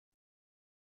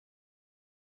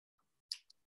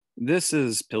This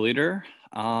is Pilleater.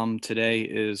 Today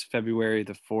is February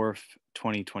the 4th,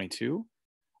 2022.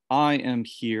 I am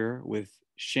here with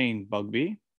Shane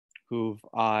Bugbee, who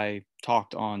I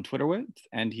talked on Twitter with,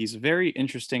 and he's a very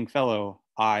interesting fellow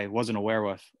I wasn't aware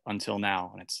of until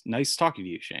now. And it's nice talking to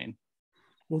you, Shane.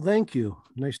 Well, thank you.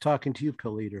 Nice talking to you,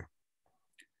 Pilleater.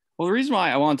 Well, the reason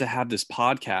why I wanted to have this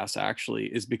podcast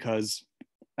actually is because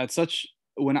at such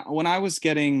when I was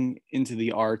getting into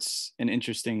the arts and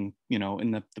interesting,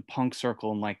 in the punk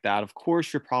circle and like that, of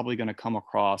course, you're probably going to come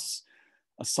across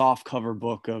a soft cover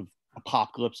book of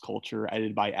apocalypse culture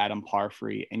edited by Adam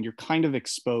Parfrey, and you're kind of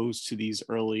exposed to these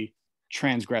early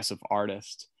transgressive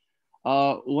artists.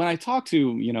 When I talk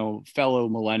to, fellow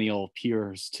millennial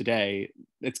peers today,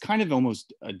 it's kind of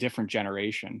almost a different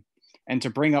generation. And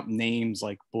to bring up names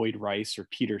like Boyd Rice or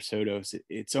Peter Sotos,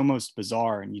 it's almost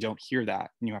bizarre, and you don't hear that,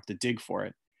 and you have to dig for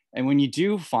it. And when you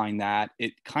do find that,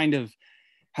 it kind of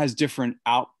has different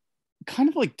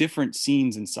different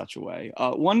scenes in such a way.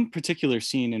 One particular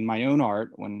scene in my own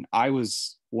art, when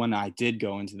I did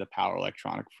go into the power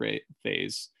electronic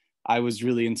phase, I was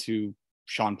really into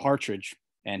Sean Partridge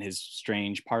and his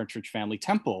strange Partridge Family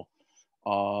Temple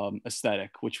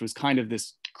aesthetic, which was kind of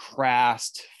this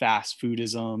crass fast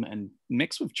foodism and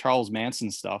mixed with Charles Manson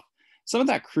stuff. Some of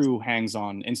that crew hangs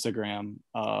on Instagram.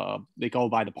 They go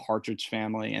by the Partridge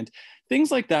Family, and things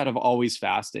like that have always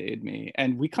fascinated me.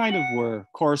 And we kind of were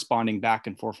corresponding back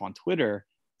and forth on Twitter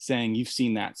saying you've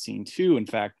seen that scene too. In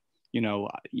fact,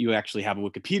 you actually have a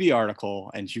Wikipedia article,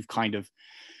 and you've kind of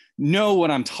know what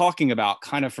I'm talking about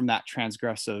kind of from that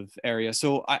transgressive area.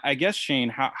 So I guess, Shane,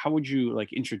 how would you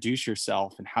introduce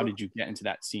yourself, and how did you get into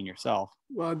that scene yourself?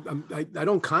 Well, I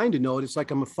don't kind of know it. It's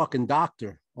like I'm a fucking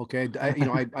doctor. Okay.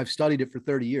 I've studied it for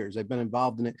 30 years. I've been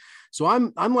involved in it. So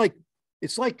I'm like,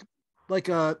 it's like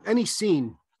any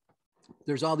scene,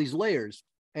 there's all these layers,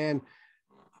 and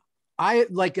I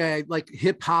like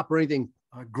hip hop or anything,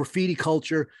 graffiti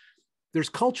culture. There's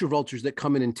culture vultures that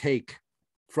come in and take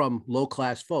from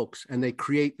low-class folks, and they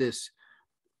create this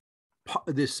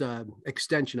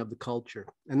extension of the culture.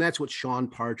 And that's what Sean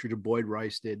Partridge or Boyd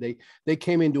Rice did. They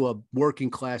came into a working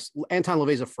class. Anton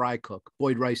LaVey's a fry cook.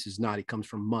 Boyd Rice is not. He comes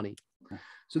from money.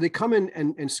 So they come in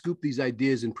and scoop these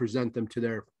ideas and present them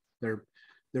to their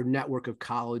network of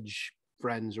college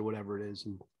friends or whatever it is,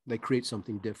 and they create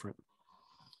something different.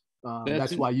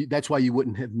 That's why you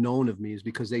wouldn't have known of me, is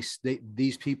because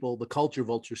these people, the culture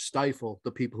vultures, stifle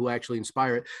the people who actually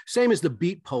inspire it. Same as the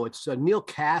beat poets. Neil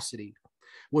Cassidy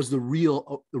was the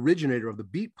real originator of the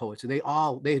beat poets, and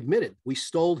they admitted we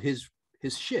stole his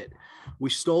shit.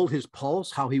 We stole his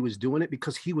pulse, how he was doing it,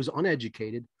 because he was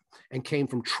uneducated and came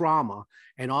from trauma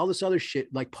and all this other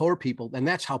shit, like poor people. And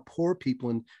that's how poor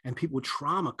people and people with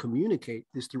trauma communicate,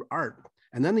 is through art.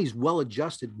 And then these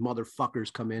well-adjusted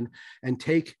motherfuckers come in and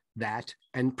take that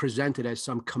and present it as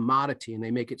some commodity, and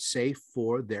they make it safe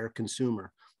for their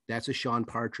consumer. That's a Sean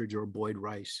Partridge or a Boyd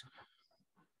Rice.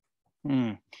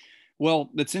 Well,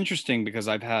 that's interesting, because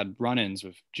I've had run-ins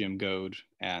with Jim Goad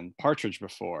and Partridge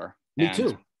before. Me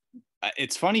too.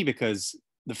 It's funny because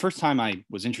the first time I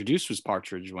was introduced was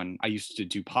Partridge when I used to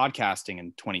do podcasting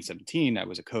in 2017. I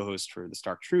was a co-host for The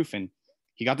Stark Truth, and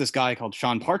he got this guy called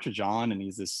Sean Partridge on, and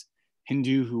he's this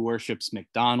Hindu who worships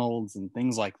McDonald's and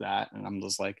things like that. And I'm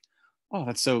just like, oh,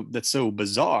 that's so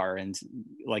bizarre. And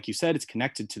like you said, it's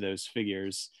connected to those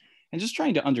figures. And just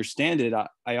trying to understand it,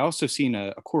 I also seen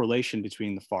a correlation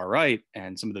between the far right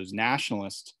and some of those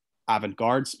nationalist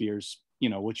avant-garde spheres,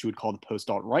 which you would call the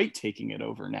post-alt-right, taking it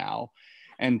over now.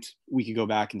 And we could go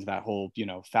back into that whole,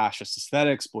 fascist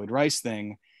aesthetics, Boyd Rice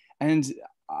thing. And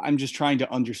I'm just trying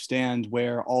to understand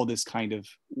where all this kind of,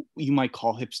 you might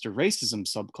call hipster racism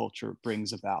subculture,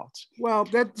 brings about. Well,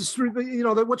 that's,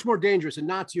 what's more dangerous, a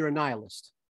Nazi or a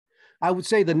nihilist? I would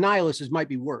say the nihilist might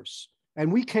be worse.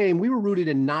 And we were rooted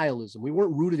in nihilism. We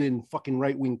weren't rooted in fucking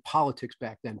right-wing politics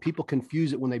back then. People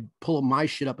confuse it when they pull my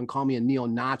shit up and call me a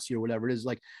neo-Nazi or whatever it is.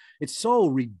 Like, it's so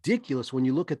ridiculous when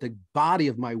you look at the body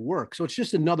of my work. So it's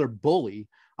just another bully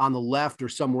on the left or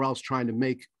somewhere else trying to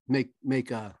make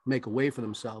a way for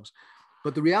themselves.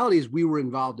 But the reality is we were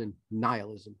involved in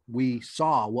nihilism. We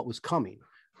saw what was coming.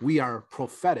 We are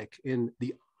prophetic in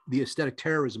the aesthetic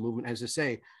terrorism movement, as to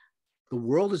say, the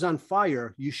world is on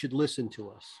fire. You should listen to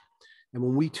us. And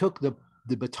when we took the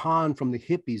baton from the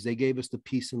hippies, they gave us the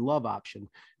peace and love option.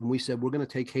 And we said, we're going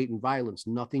to take hate and violence.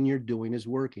 Nothing you're doing is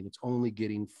working. It's only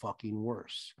getting fucking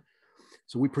worse.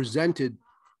 So we presented,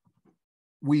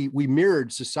 we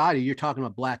mirrored society. You're talking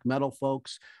about black metal,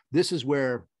 folks. This is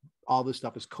where all this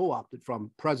stuff is co-opted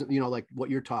from present, like what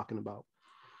you're talking about,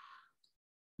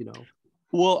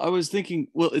 Well, I was thinking,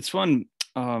 it's fun.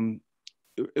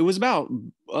 it was about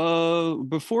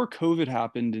before COVID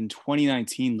happened in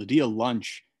 2019. Lydia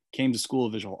Lunch came to School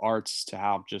of Visual Arts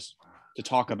to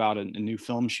talk about a new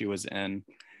film she was in.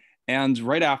 And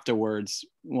right afterwards,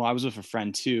 well, I was with a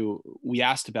friend too. We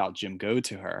asked about Jim Goad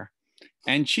to her,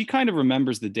 and she kind of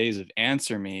remembers the days of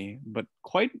Answer Me, but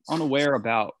quite unaware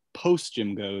about post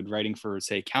Jim Goad writing for,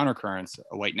 say, Countercurrents,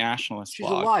 a white nationalist She's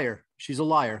blog. a liar. She's a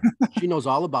liar. She knows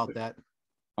all about that.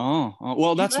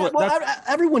 Well, that's what.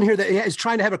 Everyone here that is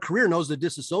trying to have a career knows to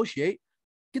disassociate.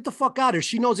 Get the fuck out of here.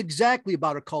 She knows exactly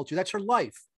about her culture. That's her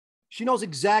life. She knows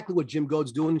exactly what Jim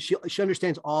Goad's doing. She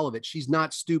understands all of it. She's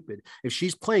not stupid. If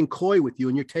she's playing coy with you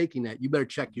and you're taking that, you better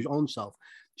check your own self.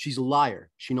 She's a liar.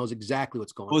 She knows exactly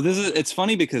what's going on. Well, it's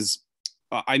funny because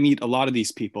I meet a lot of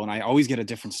these people and I always get a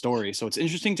different story. So it's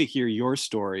interesting to hear your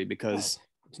story because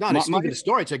it's not a stupid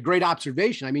story. It's a great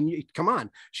observation. I mean, come on.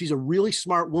 She's a really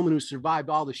smart woman who survived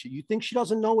all this shit. You think she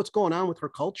doesn't know what's going on with her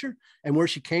culture and where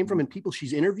she came from and people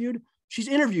she's interviewed? She's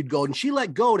interviewed Goad, and she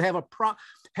let Goad have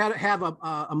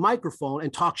a microphone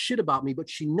and talk shit about me, but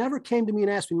she never came to me and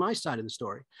asked me my side of the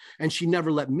story. And she never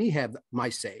let me have my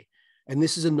say. And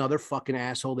this is another fucking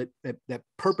asshole that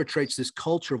perpetrates this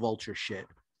culture vulture shit.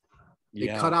 They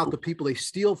cut out the people they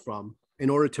steal from in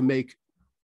order to make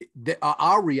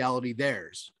our reality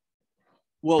theirs.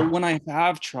 Well, when I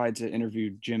have tried to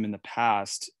interview Jim in the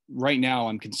past, right now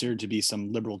I'm considered to be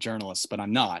some liberal journalist, but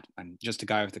I'm not. I'm just a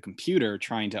guy with a computer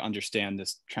trying to understand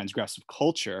this transgressive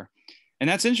culture. And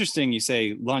that's interesting. You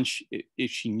say Lunch, if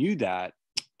she knew that,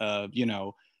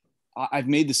 I've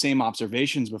made the same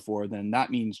observations before, then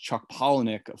that means Chuck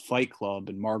Palahniuk of Fight Club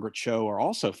and Margaret Cho are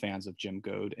also fans of Jim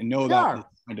Goad and know about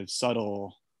this kind of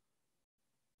subtle,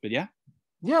 but yeah.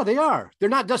 Yeah, they are. They're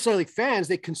not necessarily fans.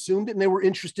 They consumed it and they were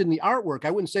interested in the artwork.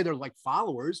 I wouldn't say they're like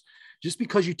followers. Just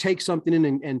because you take something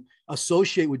in and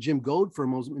associate with Jim Goad for a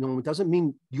moment, it doesn't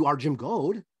mean you are Jim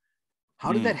Goad.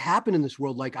 How did that happen in this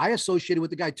world? Like I associated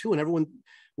with the guy too, and everyone,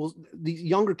 well, these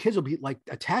younger kids will be like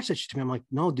attached to me. I'm like,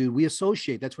 no, dude, we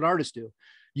associate. That's what artists do.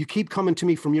 You keep coming to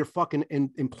me from your fucking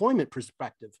employment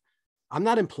perspective. I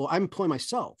employ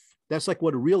myself. That's like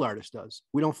what a real artist does.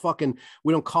 We don't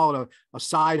call it a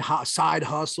side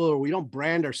hustle, or we don't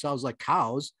brand ourselves like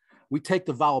cows. We take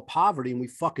the vow of poverty and we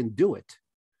fucking do it.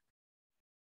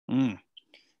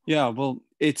 Yeah, well,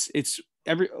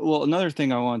 another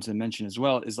thing I wanted to mention as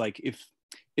well is like if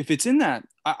it's in that,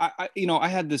 I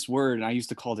had this word and I used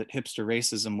to call it hipster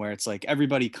racism, where it's like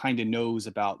everybody kind of knows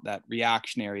about that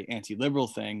reactionary anti-liberal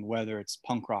thing, whether it's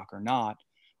punk rock or not.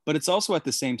 But it's also at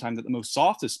the same time that the most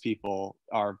softest people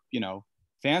are,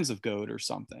 fans of Goad or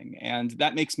something. And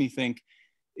that makes me think,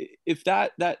 if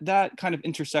that kind of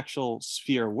intersectional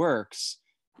sphere works,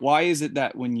 why is it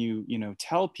that when you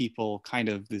tell people kind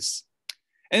of this,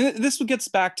 and this gets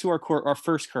back to our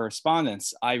first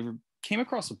correspondence, I came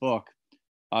across a book,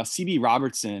 C.B.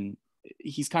 Robertson.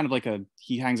 He's kind of like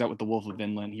he hangs out with the Wolf of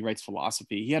Vinland. He writes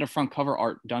philosophy. He had a front cover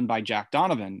art done by Jack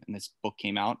Donovan, and this book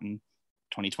came out in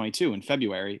 2022 in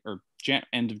February or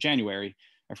end of January.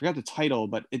 I forgot the title,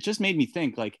 but it just made me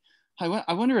think, like,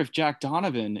 I wonder if Jack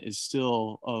Donovan is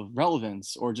still of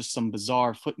relevance or just some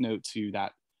bizarre footnote to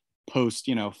that post,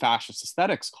 fascist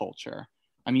aesthetics culture.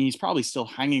 I mean, he's probably still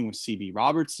hanging with C.B.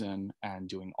 Robertson and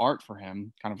doing art for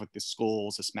him, kind of like this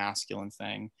schools, this masculine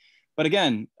thing. But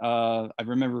again, I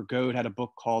remember Goad had a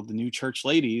book called The New Church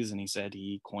Ladies, and he said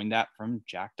he coined that from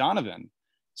Jack Donovan.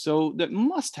 So that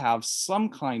must have some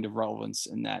kind of relevance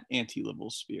in that anti-liberal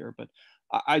sphere. But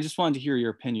I just wanted to hear your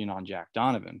opinion on Jack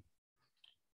Donovan.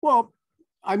 Well,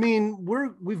 I mean,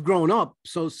 we've grown up.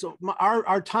 So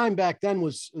our time back then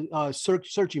was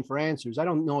searching for answers. I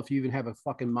don't know if you even have a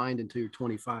fucking mind until you're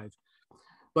 25.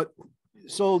 But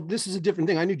so this is a different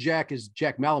thing. I knew Jack as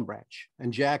Jack Mallenbranch,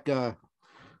 and Jack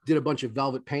did a bunch of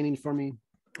velvet painting for me.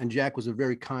 And Jack was a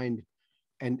very kind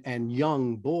and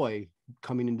young boy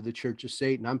coming into the Church of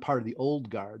Satan. I'm part of the old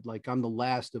guard. Like I'm the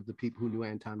last of the people who knew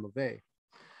Anton LaVey.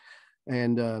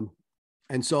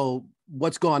 And so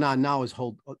what's going on now is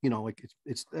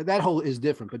it's that whole is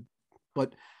different.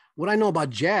 But what I know about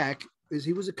Jack is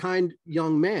he was a kind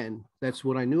young man. That's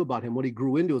what I knew about him. What he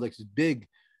grew into, like this big,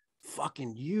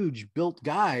 fucking huge built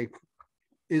guy,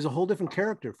 is a whole different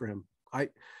character for him.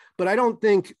 But I don't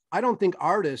think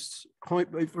artists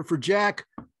for Jack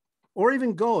or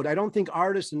even Goad. I don't think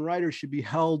artists and writers should be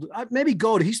held. Maybe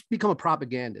Goad, he's become a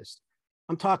propagandist.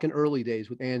 I'm talking early days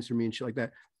with Answer Me and shit like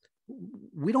that.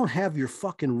 We don't have your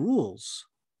fucking rules.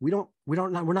 We're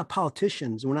not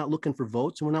politicians, and we're not looking for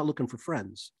votes, and we're not looking for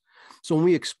friends. So when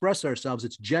we express ourselves,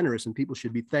 it's generous, and people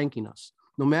should be thanking us.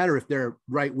 No matter if they're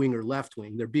right wing or left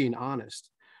wing, they're being honest.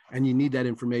 And you need that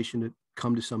information to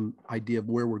come to some idea of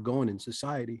where we're going in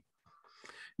society.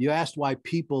 You asked why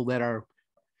people that are,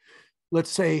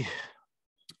 let's say,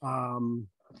 I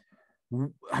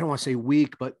don't want to say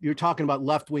weak, but you're talking about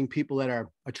left-wing people that are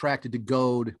attracted to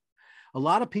gold. A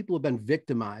lot of people have been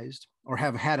victimized or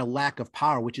have had a lack of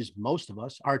power, which is most of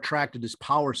us are attracted to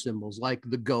power symbols like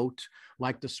the goat,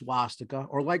 like the swastika,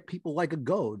 or like people like a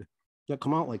goat that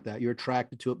come out like that. You're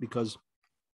attracted to it because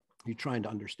you're trying to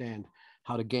understand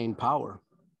how to gain power.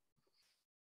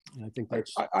 And I think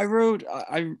that's... I wrote,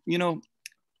 you know,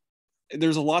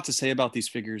 there's a lot to say about these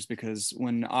figures because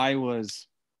when I was,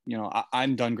 you know,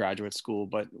 I'm done graduate school,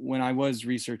 but when I was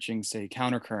researching, say,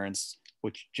 Countercurrents,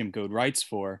 which Jim Goad writes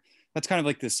for, that's kind of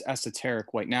like this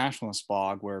esoteric white nationalist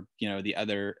blog where, you know, the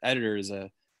other editor is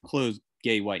a closed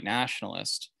gay white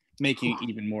nationalist, making it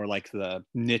even more like the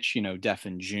niche, you know, Deaf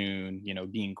and June, you know,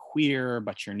 being queer,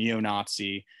 but you're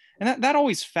neo-Nazi. And that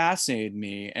always fascinated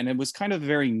me. And it was kind of a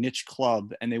very niche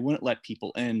club and they wouldn't let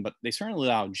people in, but they certainly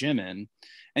allowed Jim in.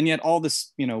 And yet all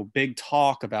this, you know, big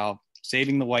talk about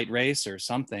saving the white race or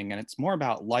something. And it's more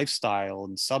about lifestyle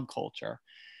and subculture.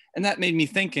 And that made me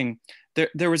thinking,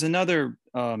 there was another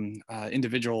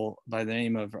individual by the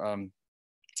name of,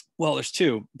 well, there's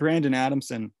two, Brandon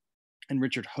Adamson and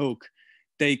Richard Hoke.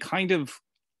 They kind of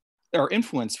are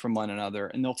influenced from one another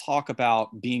and they'll talk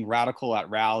about being radical at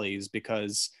rallies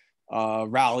because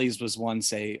Rallies was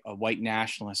once a white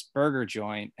nationalist burger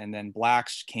joint and then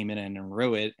blacks came in and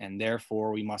ruined it. And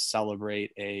therefore we must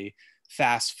celebrate a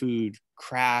fast food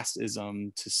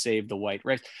crassism to save the white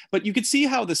race. But you could see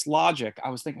how this logic, I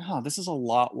was thinking, this is a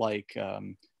lot like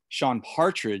Sean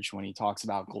Partridge when he talks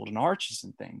about golden arches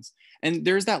and things. And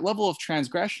there's that level of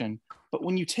transgression, but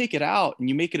when you take it out and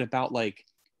you make it about like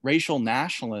racial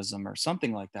nationalism or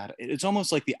something like that, it's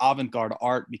almost like the avant-garde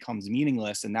art becomes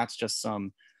meaningless. And that's just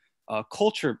some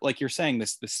culture, like you're saying,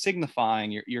 this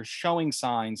signifying, you're showing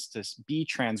signs to be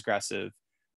transgressive,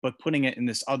 but putting it in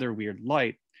this other weird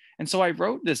light. And so I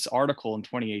wrote this article in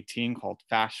 2018 called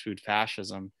Fast Food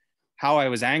Fascism, how I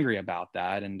was angry about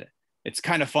that. And it's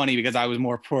kind of funny because I was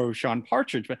more pro Sean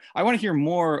Partridge, but I want to hear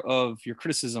more of your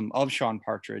criticism of Sean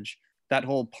Partridge, that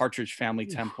whole Partridge family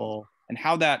temple, and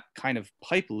how that kind of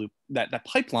that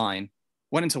pipeline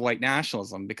went into white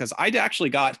nationalism, because I'd actually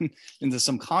gotten into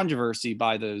some controversy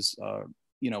by those,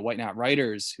 white nat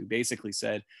writers who basically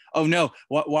said, oh no,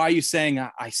 why are you saying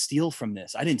I steal from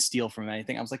this? I didn't steal from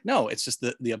anything. I was like, no, it's just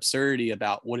the absurdity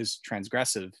about what is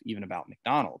transgressive, even about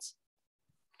McDonald's.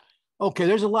 Okay,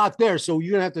 there's a lot there. So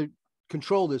you're gonna have to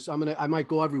control this. I might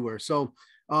go everywhere. So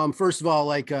first of all,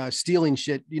 like stealing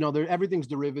shit, everything's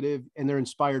derivative and they're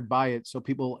inspired by it. So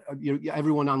people,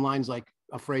 everyone online's like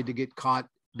afraid to get caught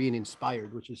being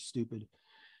inspired, which is stupid.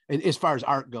 And as far as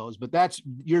art goes, but that's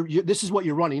this is what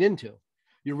you're running into.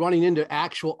 You're running into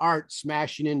actual art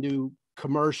smashing into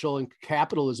commercial and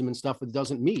capitalism and stuff that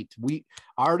doesn't meet. We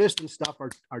artists and stuff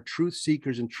are truth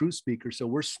seekers and truth speakers. So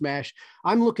we're smashed.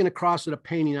 I'm looking across at a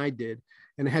painting I did,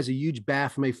 and it has a huge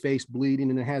Baphomet face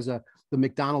bleeding, and it has the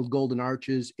McDonald golden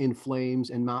arches in flames,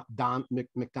 and Ronald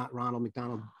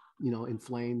McDonald, in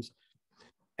flames.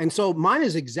 And so mine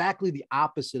is exactly the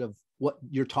opposite of what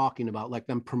you're talking about, like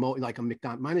them promoting like a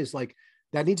McDonald. Mine is like,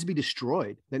 that needs to be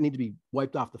destroyed. That need to be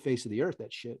wiped off the face of the earth,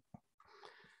 that shit.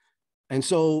 And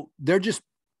so they're just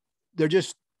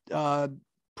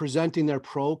presenting their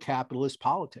pro-capitalist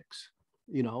politics.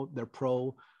 They're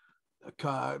pro.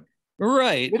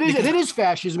 Right. It is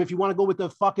fascism if you want to go with the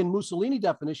fucking Mussolini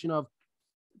definition of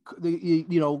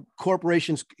the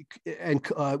corporations and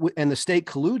the state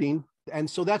colluding. And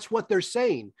so that's what they're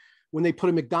saying when they put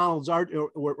a McDonald's art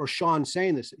or Sean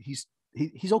saying this.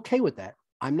 He's okay with that.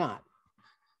 I'm not.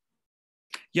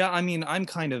 Yeah, I mean, I'm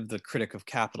kind of the critic of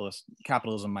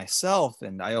capitalism myself,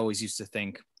 and I always used to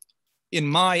think, in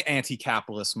my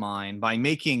anti-capitalist mind, by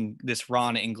making this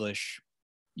Ron English,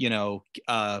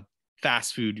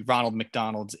 fast food Ronald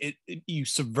McDonald's, you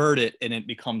subvert it and it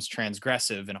becomes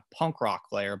transgressive in a punk rock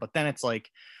layer. But then it's like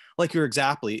you're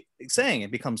exactly saying,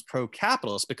 it becomes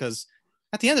pro-capitalist, because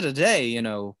at the end of the day,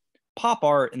 pop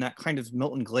art and that kind of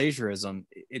Milton Glazierism,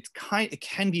 it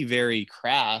can be very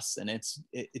crass, and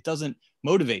it doesn't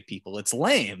motivate people. It's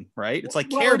lame, right? It's like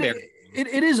Care Bear.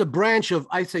 It is a branch of,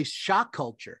 I say, shock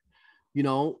culture.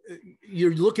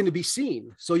 You're looking to be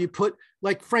seen. So you put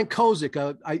like Frank Kozik.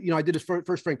 I did his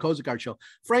first Frank Kozik art show.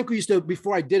 Frank used to,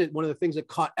 before I did it, one of the things that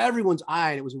caught everyone's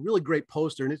eye, and it was a really great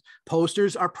poster. And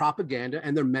posters are propaganda,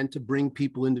 and they're meant to bring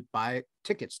people in to buy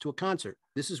tickets to a concert.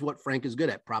 This is what Frank is good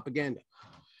at, propaganda.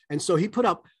 And so he put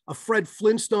up a Fred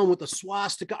Flintstone with a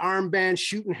swastika armband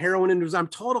shooting heroin into his arm,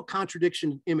 total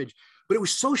contradiction image. But it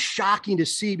was so shocking to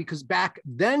see, because back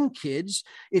then, kids,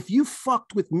 if you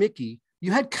fucked with Mickey,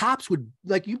 you had cops would,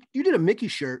 like, you did a Mickey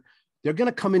shirt, They're going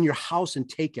to come in your house and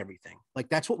take everything. Like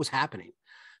that's what was happening.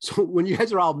 So when you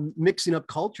guys are all mixing up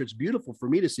culture, it's beautiful for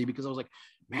me to see, because I was like,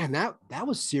 man, that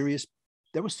was serious.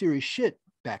 That was serious shit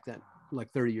back then, like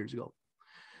 30 years ago.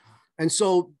 And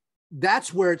so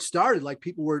that's where it started. Like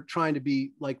people were trying to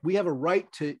be like, we have a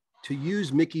right to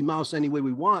use Mickey Mouse any way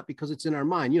we want because it's in our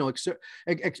mind, you know,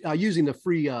 using the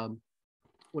free,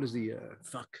 what is the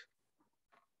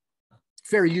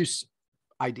fair use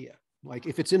idea. Like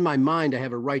if it's in my mind, I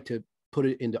have a right to put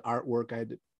it into artwork. I had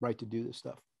the right to do this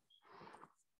stuff.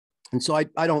 And so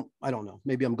I don't know.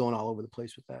 Maybe I'm going all over the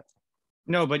place with that.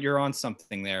 No, but you're on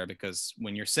something there, because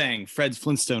when you're saying Fred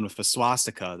Flintstone with a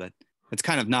swastika, that's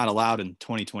kind of not allowed in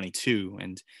 2022.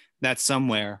 And that's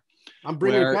somewhere. I'm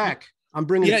bringing it back. I'm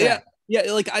bringing it back.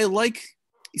 Yeah. Like I like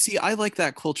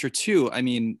that culture too. I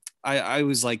mean, I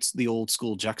always liked the old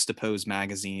school Juxtapose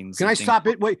magazines. Can I stop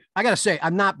it? Wait, I got to say,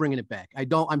 I'm not bringing it back.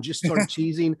 I'm just sort of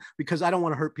teasing because I don't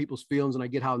want to hurt people's feelings, and I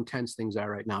get how intense things are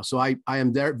right now. So I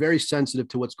am very sensitive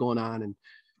to what's going on,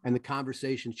 and the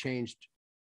conversation changed,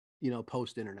 you know,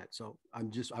 post internet. So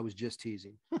I was just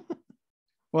teasing.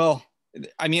 Well,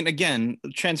 I mean, again,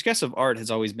 transgressive art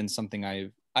has always been something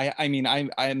I'm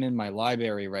in my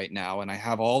library right now, and I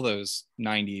have all those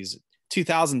 90s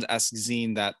 2000s-esque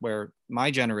zine that where my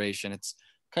generation,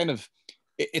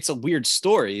 it's a weird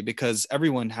story because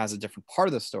everyone has a different part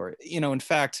of the story. You know, in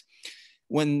fact,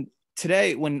 when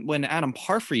Adam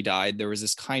Parfrey died, there was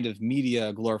this kind of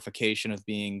media glorification of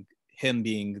him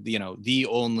being, you know, the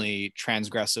only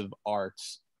transgressive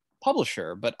arts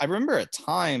publisher. But I remember a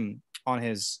time on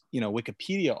his, you know,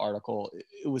 Wikipedia article,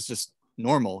 it was just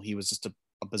normal. He was just a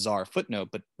bizarre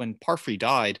footnote. But when Parfrey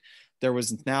died, there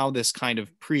was now this kind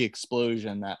of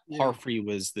pre-explosion that Parfrey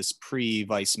was this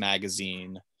pre-Vice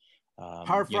magazine.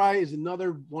 Parfrey is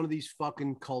another one of these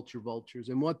fucking culture vultures.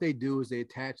 And what they do is they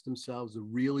attach themselves to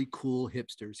really cool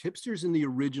hipsters. Hipsters in the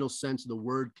original sense of the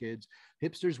word, kids.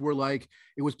 Hipsters were like,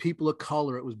 it was people of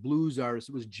color. It was blues artists.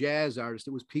 It was jazz artists.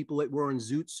 It was people that were in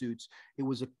zoot suits. It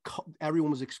was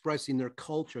everyone was expressing their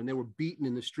culture, and they were beaten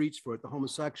in the streets for it. The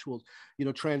homosexuals, you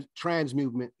know, trans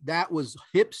movement. That was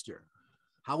hipster.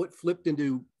 How it flipped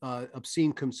into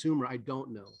obscene consumer, I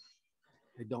don't know.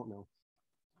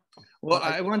 Well,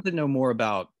 I wanted to know more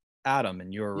about Adam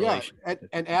and your relation.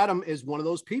 And Adam is one of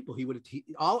those people.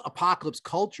 All apocalypse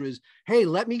culture is, hey,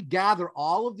 let me gather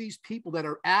all of these people that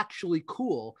are actually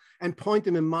cool and point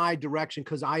them in my direction,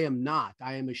 because I am not.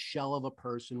 I am a shell of a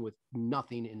person with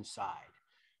nothing inside.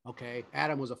 Okay.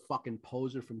 Adam was a fucking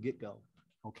poser from get-go.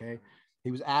 Okay.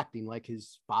 He was acting like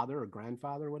his father or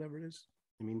grandfather or whatever it is.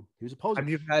 I mean, he was a poser. Have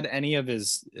you had any of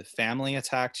his family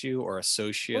attack you or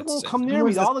associates? They won't come near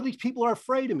me. All of these people are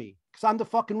afraid of me because I'm the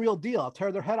fucking real deal. I'll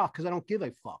tear their head off because I don't give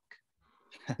a fuck.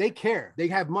 They care. They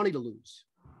have money to lose.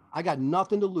 I got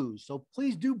nothing to lose. So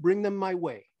please do bring them my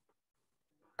way.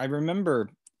 I remember,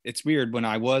 it's weird, when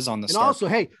I was on the And also,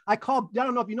 hey, I don't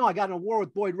know if you know, I got in a war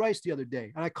with Boyd Rice the other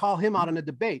day, and I called him out in a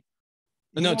debate.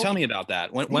 Tell me about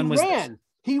that. When was this?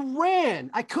 He ran.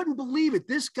 I couldn't believe it.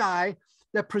 This guy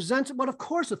that presents, but of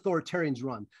course authoritarians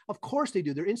run. Of course they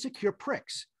do. They're insecure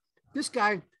pricks. This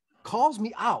guy calls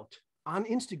me out on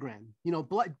Instagram, you know,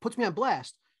 puts me on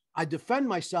blast. I defend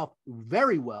myself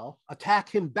very well, attack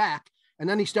him back, and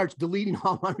then he starts deleting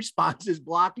all my responses,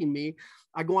 blocking me.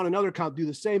 I go on another account, do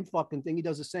the same fucking thing. He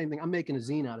does the same thing. I'm making a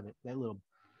zine out of it. That little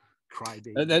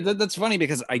crybaby. That's funny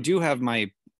because I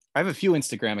have a few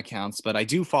Instagram accounts, but I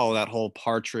do follow that whole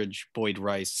Partridge Boyd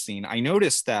Rice scene. I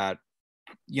noticed that,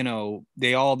 you know,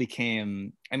 they all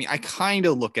became, I mean, I kind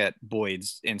of look at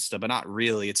Boyd's Insta, but not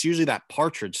really. It's usually that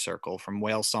Partridge circle from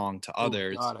Whale Song to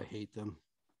others. God, I hate them.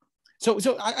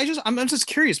 So I'm just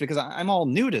curious because I'm all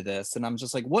new to this, and I'm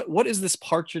just like, what is this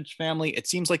Partridge family? It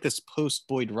seems like this post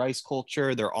Boyd Rice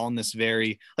culture. They're on this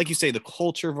very, like you say, the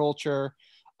culture vulture.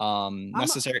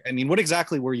 Necessary. I mean, what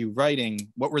exactly were you writing?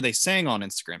 What were they saying on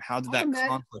Instagram? How did that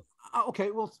conflict?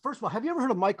 Okay, well, first of all, have you ever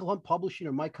heard of Michael Hunt Publishing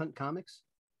or Mike Hunt Comics?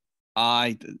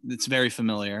 It's very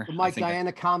familiar. Mike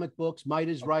Diana comic books, Might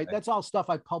is Right. That's all stuff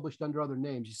I published under other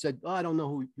names. You said, I don't know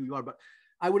who you are, but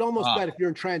I would almost bet if you're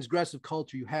in transgressive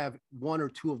culture, you have one or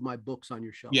two of my books on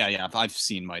your shelf. Yeah. I've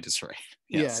seen Might is Right.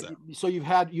 Yes, yeah. So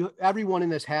everyone in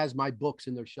this has my books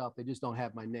in their shelf. They just don't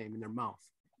have my name in their mouth.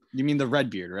 You mean the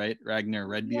Redbeard, right? Ragnar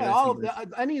Redbeard. Yeah,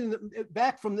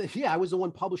 I was the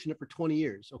one publishing it for 20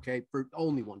 years. Okay. For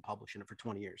only one publishing it for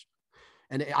 20 years.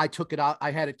 And I took it out.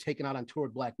 I had it taken out on tour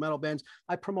with black metal bands.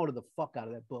 I promoted the fuck out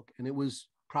of that book, and it was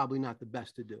probably not the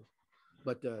best to do,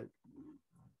 but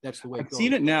that's the way it goes. I've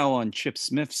seen it now on Chip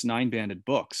Smith's 9-banded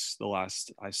books. The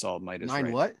last I saw Might is Right.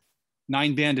 What?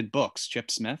 9-banded books,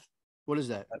 Chip Smith. What is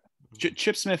that?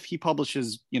 Chip Smith, he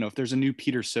publishes, if there's a new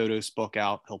Peter Sotos book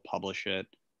out, he'll publish it.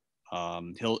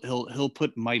 He'll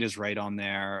put Might Is Right on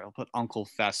there. He'll put Uncle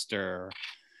Fester.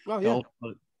 Oh yeah.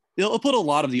 He'll put a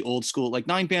lot of the old school, like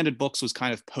Nine Banded Books was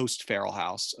kind of post Feral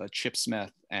House, Chip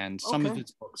Smith, and some of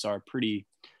his books are pretty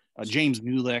James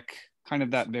Newlick, kind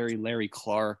of that very Larry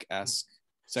Clark-esque.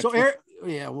 So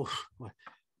well,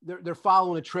 they're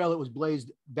following a trail that was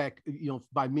blazed back,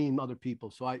 by me and other people.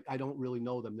 So I don't really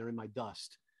know them. They're in my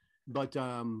dust. But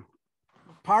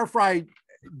Parfry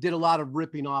did a lot of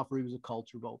ripping off where he was a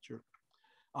culture vulture.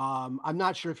 I'm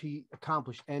not sure if he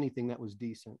accomplished anything that was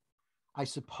decent. I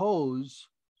suppose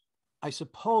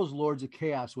Lords of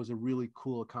Chaos was a really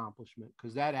cool accomplishment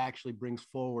because that actually brings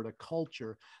forward a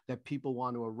culture that people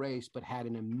want to erase, but had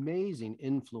an amazing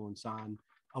influence on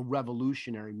a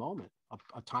revolutionary moment,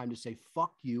 a time to say,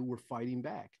 fuck you, we're fighting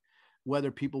back.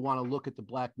 Whether people want to look at the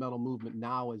black metal movement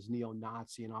now as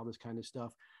neo-Nazi and all this kind of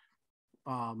stuff,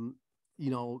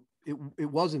 it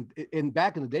wasn't, and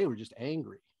back in the day, we're just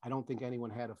angry. I don't think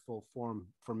anyone had a full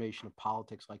formation of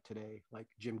politics like today, like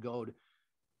Jim Goad.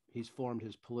 He's formed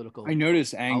his political. I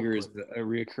notice anger is a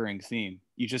reoccurring theme.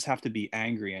 You just have to be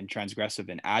angry and transgressive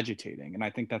and agitating. And I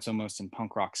think that's almost in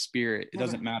punk rock spirit. It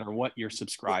doesn't matter what your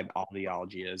subscribed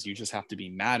ideology is. You just have to be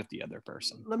mad at the other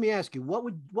person. Let me ask you, what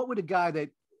would a guy that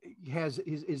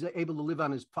is able to live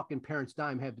on his fucking parents'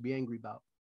 dime have to be angry about?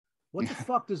 What the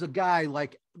fuck does a guy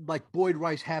like Boyd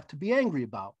Rice have to be angry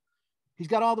about? He's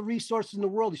got all the resources in the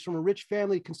world. He's from a rich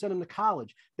family, can send him to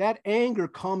college. That anger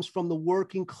comes from the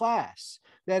working class.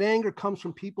 That anger comes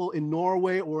from people in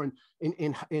Norway or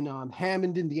in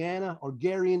Hammond, Indiana, or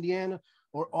Gary, Indiana,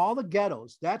 or all the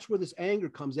ghettos. That's where this anger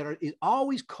comes that is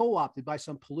always co-opted by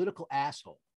some political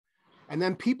asshole. And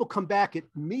then people come back at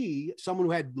me, someone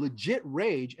who had legit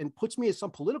rage, and puts me as some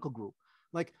political group.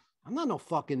 Like, I'm not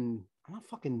fucking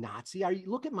Nazi.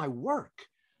 Look at my work.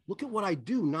 Look at what I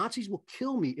do. Nazis will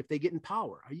kill me if they get in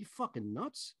power. Are you fucking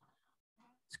nuts?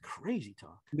 It's crazy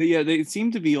talk. Yeah, they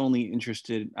seem to be only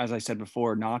interested, as I said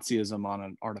before, Nazism on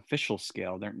an artificial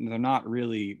scale. They're not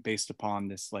really based upon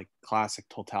this like classic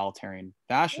totalitarian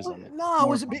fascism.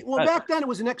 Back then it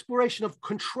was an exploration of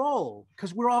control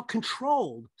because we're all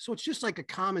controlled. So it's just like a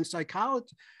common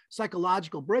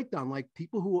psychological breakdown. Like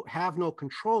people who have no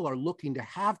control are looking to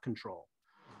have control.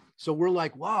 So we're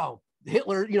like, wow,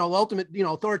 Hitler, ultimate,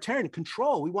 authoritarian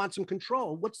control. We want some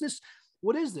control. What's this?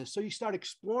 What is this? So you start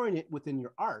exploring it within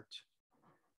your art.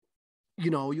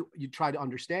 You try to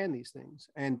understand these things.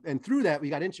 And through that, we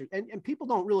got interested. And people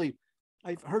don't really,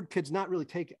 I've heard kids not really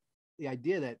take the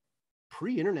idea that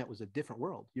pre-internet was a different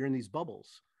world. You're in these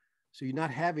bubbles. So you're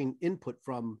not having input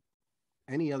from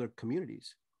any other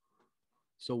communities.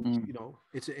 So,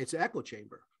 it's an echo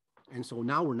chamber. And so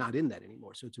now we're not in that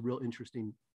anymore. So it's a real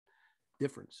interesting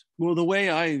difference. Well, the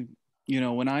way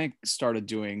when I started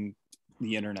doing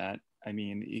the internet, I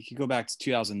mean, you could go back to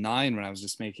 2009 when I was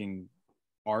just making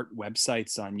art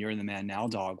websites on You're in the Man Now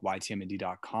Dog,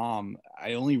 ytmnd.com.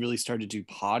 I only really started to do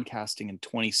podcasting in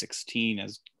 2016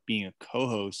 as being a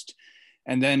co-host.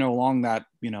 And then along that,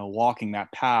 walking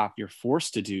that path, you're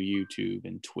forced to do YouTube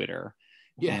and Twitter.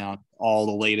 And all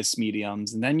the latest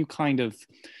mediums. And then you kind of,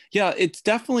 it's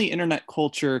definitely internet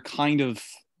culture kind of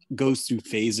goes through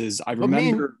phases. I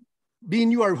remember being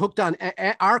you are hooked on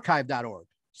archive.org.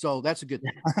 So that's a good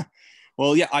thing.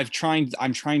 Well, yeah, I'm trying to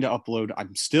upload.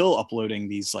 I'm still uploading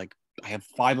these, like, I have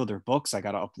 5 other books I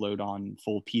got to upload on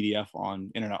full PDF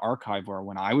on Internet Archive, where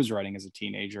when I was writing as a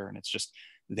teenager, and it's just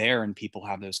there and people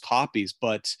have those copies.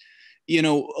 But, a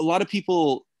lot of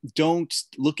people don't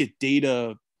look at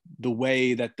data the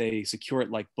way that they secure it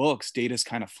like books. Data is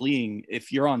kind of fleeting.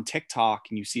 If you're on TikTok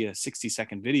and you see a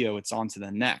 60-second video, it's on to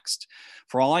the next.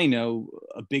 For all I know,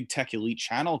 a big tech elite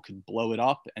channel could blow it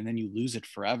up and then you lose it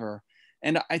forever.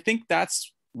 And I think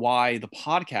that's why the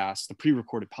podcast, the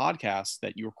pre-recorded podcast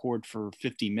that you record for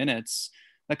 50 minutes,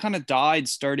 that kind of died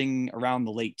starting around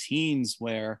the late teens,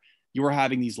 where you were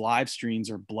having these live streams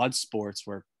or blood sports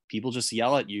where people just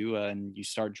yell at you and you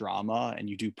start drama and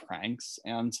you do pranks.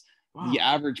 And the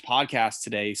average podcast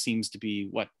today seems to be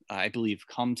what I believe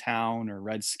Come Town or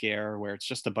Red Scare, where it's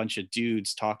just a bunch of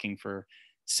dudes talking for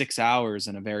 6 hours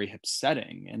in a very hip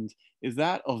setting. And is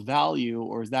that of value,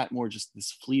 or is that more just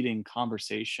this fleeting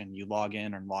conversation you log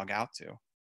in and log out to?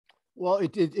 Well,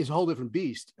 it's a whole different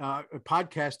beast. A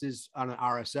podcast is on an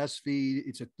RSS feed.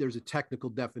 There's a technical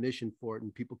definition for it,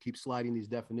 and people keep sliding these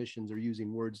definitions or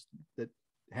using words that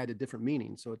had a different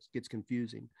meaning. So it gets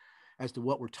confusing as to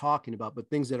what we're talking about. But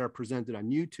things that are presented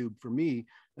on YouTube, for me,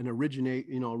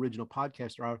 original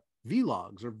podcast are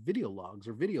vlogs or video logs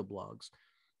or video blogs.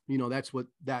 You know, that's what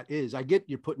that is. I get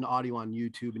you're putting audio on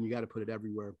YouTube and you got to put it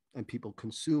everywhere, and people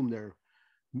consume their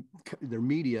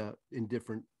media in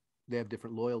different, they have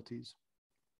different loyalties.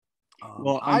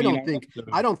 Well, I I mean, don't think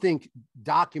I don't think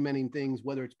documenting things,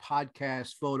 whether it's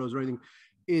podcasts, photos, or anything,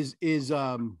 is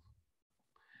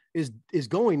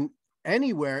going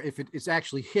anywhere if it's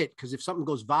actually hit. Because if something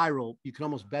goes viral, you can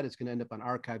almost bet it's going to end up on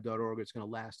archive.org. It's going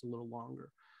to last a little longer,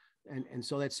 and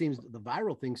so that seems, the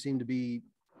viral thing seemed to be.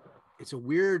 It's a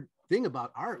weird thing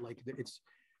about art. Like it's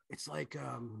like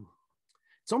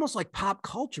it's almost like pop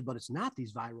culture, but it's not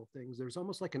these viral things. There's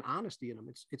almost like an honesty in them.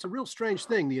 It's a real strange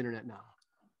thing, the internet now,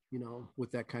 you know, with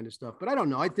that kind of stuff. But I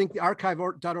don't know. I think the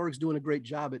archive.org is doing a great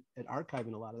job at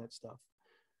archiving a lot of that stuff.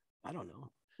 I don't know.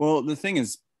 well, the thing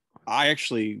is, I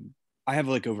have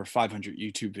like over 500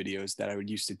 YouTube videos that I would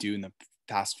used to do in the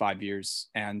past 5 years.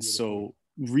 And so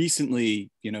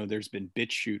recently, you know, there's been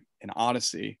BitChute and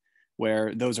Odyssey,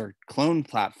 where those are clone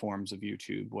platforms of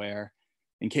YouTube, where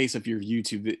in case if your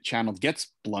YouTube channel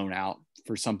gets blown out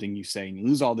for something you say and you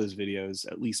lose all those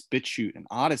videos, at least BitChute and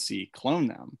Odyssey clone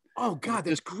them. Oh God,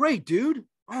 that's great, dude.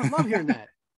 Oh, I love hearing that.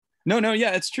 No,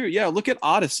 yeah, it's true. Yeah, look at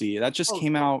Odyssey. That just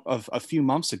came out of a few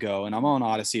months ago, and I'm on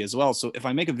Odyssey as well. So if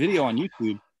I make a video on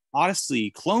YouTube,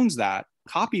 Odyssey clones that,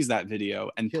 copies that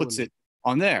video, and puts it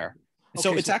on there.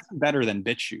 So it's actually better than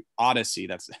BitChute. Odyssey,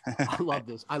 that's I love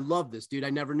this. I love this, dude.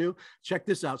 I never knew. Check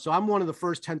this out. So I'm one of the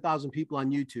first 10,000 people on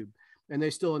YouTube, and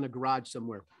they're still in a garage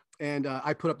somewhere. And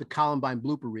I put up the Columbine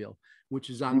blooper reel,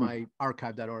 which is on my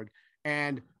archive.org.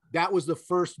 And that was the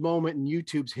first moment in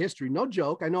YouTube's history. No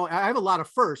joke. I know I have a lot of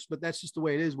firsts, but that's just the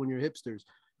way it is when you're hipsters.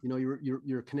 You know,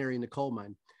 you're a canary in the coal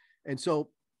mine. And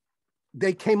so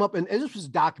they came up, and this was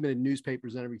documented in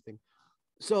newspapers and everything.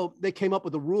 So they came up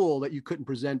with a rule that you couldn't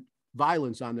present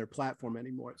violence on their platform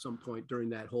anymore at some point during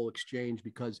that whole exchange,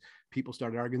 because people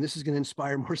started arguing this is going to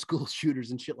inspire more school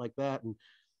shooters and shit like that. And,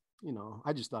 you know,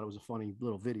 I just thought it was a funny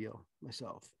little video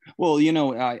myself. Well, you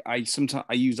know, I sometimes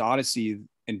I use Odyssey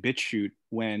and BitChute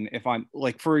when, if I'm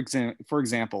like, for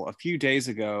example, a few days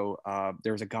ago,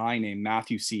 there was a guy named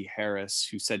Matthew C. Harris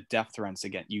who said death threats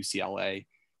against UCLA.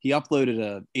 He uploaded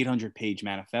a 800-page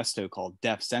manifesto called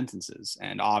Death Sentences.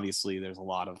 And obviously there's a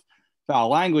lot of foul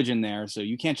language in there. So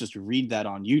you can't just read that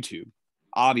on YouTube.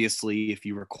 Obviously, if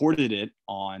you recorded it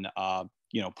on,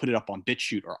 you know, put it up on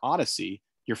BitChute or Odyssey,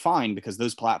 you're fine, because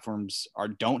those platforms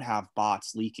don't have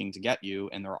bots leaking to get you.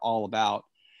 And they're all about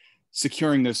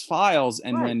securing those files.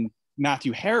 And when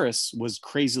Matthew Harris was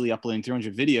crazily uploading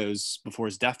 300 videos before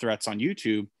his death threats on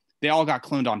YouTube, they all got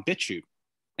cloned on BitChute.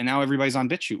 And now everybody's on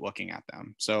BitChute looking at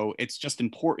them. So it's just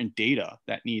important data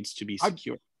that needs to be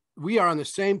secure. We are on the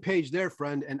same page there,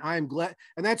 friend. And I'm glad.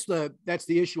 And that's the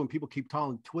issue when people keep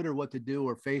telling Twitter what to do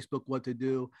or Facebook what to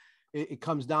do. It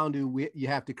comes down to you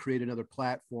have to create another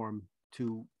platform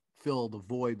to fill the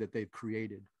void that they've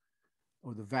created,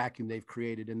 or the vacuum they've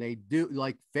created. And they do,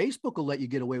 like Facebook will let you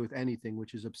get away with anything,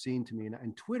 which is obscene to me.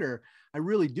 And Twitter, I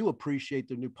really do appreciate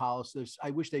their new policies.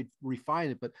 I wish they'd refine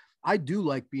it, but I do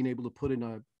like being able to put in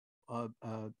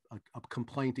a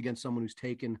complaint against someone who's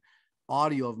taken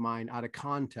audio of mine out of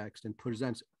context and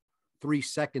presents 3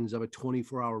 seconds of a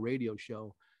 24-hour radio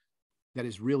show that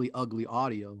is really ugly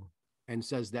audio and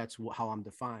says that's how I'm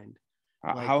defined.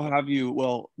 Like, how have you?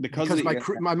 Well, because my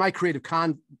Creative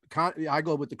I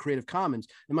go with the Creative Commons,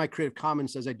 and my Creative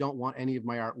Commons says I don't want any of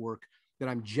my artwork that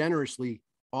I'm generously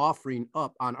offering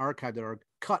up on archive.org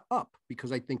cut up,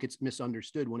 because I think it's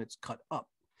misunderstood when it's cut up.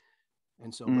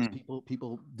 And so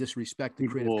people disrespect the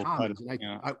Creative Commons.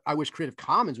 And I wish Creative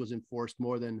Commons was enforced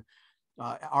more than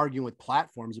arguing with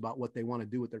platforms about what they want to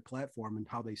do with their platform and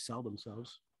how they sell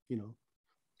themselves, you know.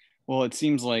 Well, it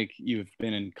seems like you've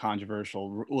been in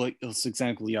controversial, like, for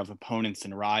example, you have opponents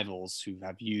and rivals who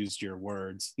have used your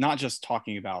words, not just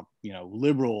talking about, you know,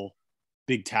 liberal,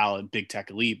 big talent, big tech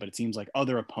elite, but it seems like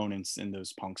other opponents in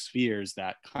those punk spheres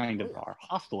that kind of are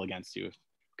hostile against you,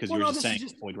 because you're just saying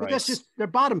avoid rights. That's just, they're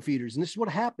bottom feeders. And this is what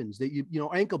happens, that you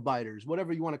know, ankle biters,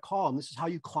 whatever you want to call them. This is how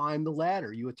you climb the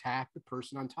ladder. You attack the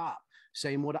person on top.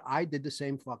 Same what I did, the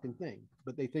same fucking thing.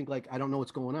 But they think like, I don't know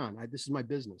what's going on. This is my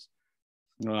business.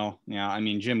 Well, yeah, I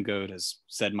mean, Jim Goad has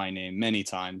said my name many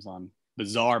times on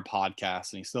bizarre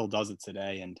podcasts, and he still does it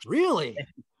today. And really,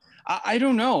 I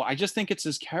don't know. I just think it's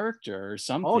his character or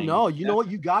something. Oh no, you know what?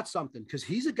 You got something, because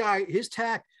he's a guy. His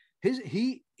tact,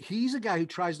 he's a guy who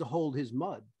tries to hold his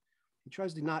mud. He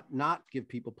tries to not give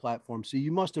people platforms. So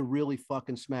you must have really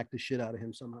fucking smacked the shit out of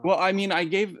him somehow. Well, I mean, I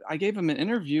gave him an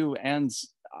interview, and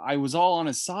I was all on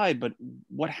his side. But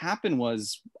what happened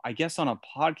was, I guess on a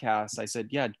podcast, I said,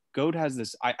 yeah, Goad has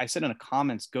this. I said in the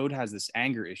comments, Goad has this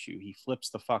anger issue. He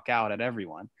flips the fuck out at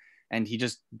everyone. and he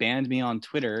just banned me on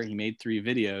Twitter. He made 3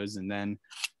 videos, and then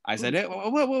I said, hey,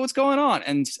 what's going on?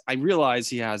 And I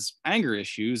realized he has anger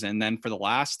issues. And then for the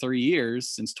last 3 years,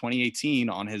 since 2018,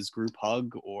 on his group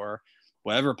hug or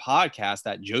whatever podcast,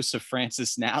 that Joseph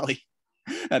Francis Nally,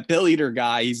 that Pilleater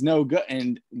guy, he's no good.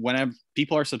 And whenever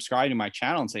people are subscribing to my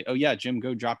channel and say, oh yeah, Jim,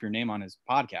 go drop your name on his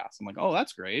podcast, I'm like, oh,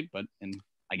 that's great. But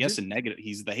I guess in negative,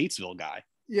 he's the Hatesville guy.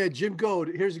 Yeah, Jim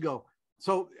Goad. Here's a go.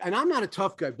 So, and I'm not a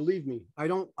tough guy, believe me.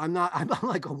 I'm not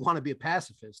like I want to be a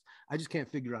pacifist. I just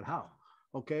can't figure out how.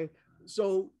 Okay.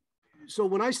 So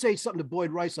when I say something to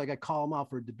Boyd Rice, like I call him out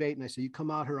for a debate and I say, you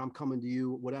come out here, I'm coming to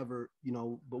you, whatever,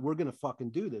 but we're going to fucking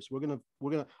do this. We're going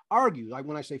to argue. Like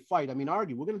when I say fight, I mean,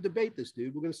 argue. We're going to debate this,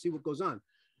 dude. We're going to see what goes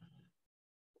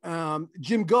on.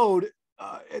 Jim Goad,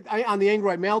 on the Angry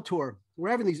White Male tour, we're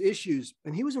having these issues,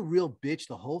 and he was a real bitch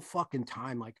the whole fucking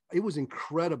time. Like, it was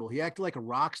incredible. He acted like a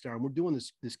rock star, and we're doing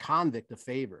this convict a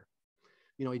favor.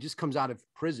 He just comes out of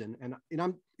prison, and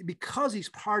I'm, because he's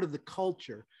part of the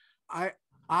culture, I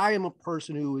am a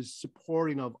person who is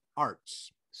supporting of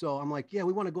arts. So I'm like, yeah,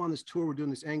 we want to go on this tour. We're doing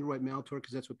this Angry White Male tour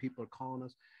because that's what people are calling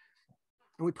us.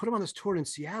 And we put him on this tour in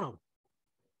Seattle.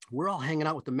 We're all hanging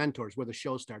out with the Mentors where the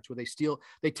show starts, where they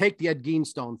take the Ed Gein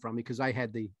stone from me, because I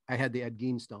had the Ed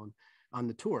Gein stone on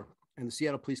the tour, and the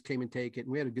Seattle police came and take it, and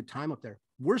we had a good time up there.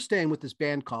 We're staying with this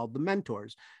band called the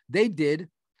Mentors. They did,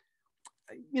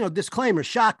 disclaimer,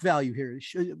 shock value here,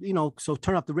 so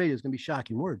turn off the radio, it's gonna be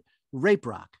shocking word, rape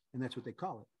rock, and that's what they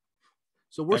call it.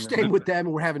 So we're staying with them,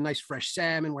 and we're having nice fresh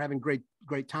salmon. We're having great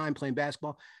time playing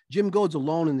basketball. Jim Goad's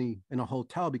alone in a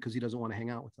hotel because he doesn't want to hang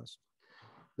out with us.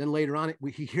 Then later on,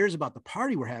 he hears about the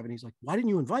party we're having. He's like, why didn't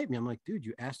you invite me? I'm like, dude,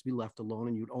 you asked to be left alone,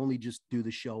 and you'd only just do the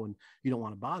show, and you don't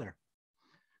want to bother.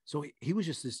 So he was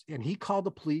just this, and he called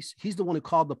the police. He's the one who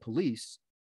called the police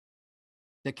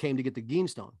that came to get the Gein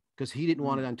stone, because he didn't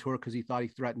want it on tour because he thought he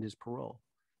threatened his parole.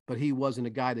 But he wasn't a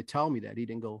guy to tell me that. He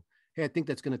didn't go, hey, I think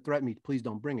that's going to threaten me. Please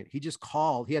don't bring it. He just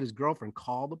called. He had his girlfriend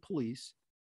call the police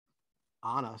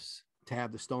on us to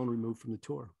have the stone removed from the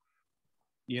tour.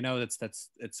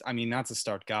 I mean, not to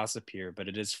start gossip here, but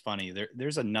it is funny.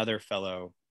 There's another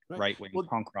fellow right-wing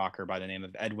punk rocker by the name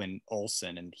of Edwin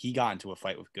Olsen, and he got into a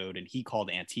fight with Goad, and he called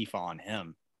Antifa on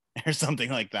him or something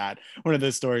like that. One of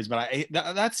those stories, but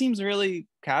that seems really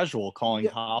casual, calling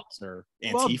cops or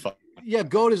Antifa. Well, yeah,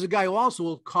 Goad is a guy who also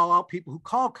will call out people who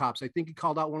call cops. I think he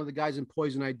called out one of the guys in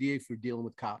Poison Idea for dealing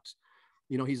with cops.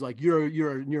 He's like, you're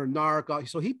a narc.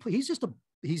 So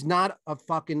he's not a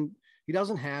fucking, he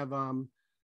doesn't have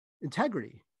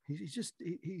integrity. He's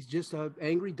just an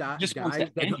angry guy.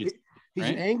 He's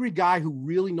an angry guy who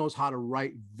really knows how to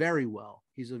write very well.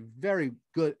 He's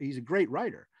a great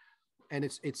writer. And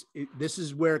this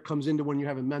is where it comes into when you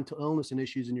have a mental illness and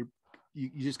issues, and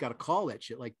you just got to call that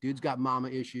shit. Like, dude's got mama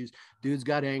issues, dude's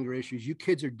got anger issues. You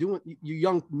kids are doing, you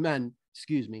young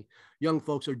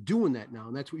folks are doing that now.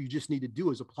 And that's what you just need to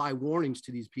do, is apply warnings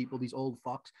to these people, these old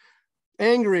fucks.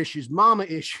 Anger issues, mama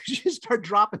issues, you start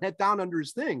dropping that down under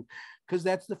his thing, because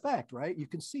that's the fact, right? You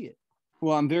can see it.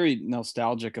 Well, I'm very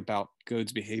nostalgic about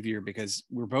Goad's behavior because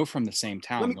we're both from the same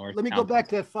town. Let me go back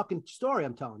to that fucking story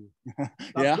I'm telling you.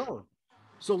 Yeah.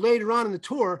 So later on in the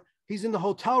tour, he's in the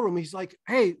hotel room. He's like,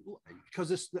 hey,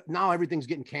 because now everything's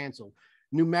getting canceled.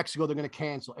 New Mexico, they're going to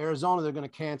cancel. Arizona, they're going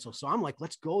to cancel. So I'm like,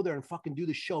 let's go there and fucking do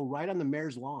the show right on the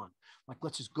mayor's lawn. Like,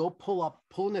 let's just go pull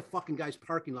in that fucking guy's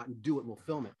parking lot and do it, and we'll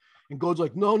film it. And Goad's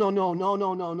like, no.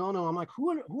 I'm like,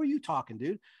 who are you talking,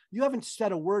 dude? You haven't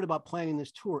said a word about planning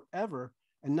this tour ever.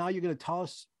 And now you're going to tell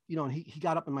us, and he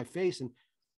got up in my face and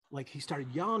like, he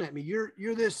started yelling at me.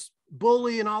 You're this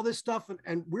bully and all this stuff.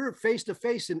 And we're face to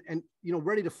face and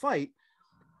ready to fight.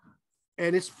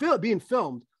 And it's being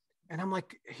filmed. And I'm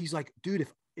like, he's like, dude,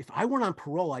 if I weren't on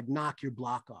parole, I'd knock your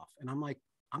block off. And I'm like,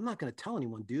 I'm not going to tell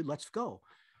anyone, dude, let's go.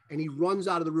 And he runs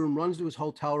out of the room, runs to his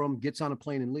hotel room, gets on a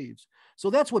plane and leaves. So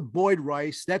that's what Boyd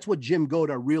Rice, that's what Jim Goad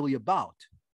are really about.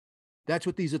 That's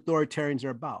what these authoritarians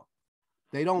are about.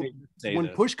 They don't, when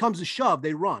push comes to shove,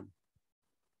 they run.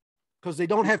 Because they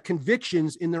don't have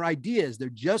convictions in their ideas. They're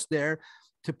just there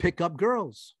to pick up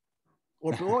girls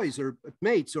or boys or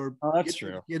mates or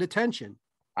get attention.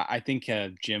 I think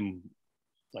Jim,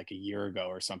 like a year ago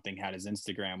or something, had his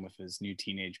Instagram with his new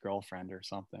teenage girlfriend or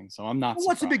something. So I'm not. Well,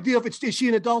 what's the big deal if is she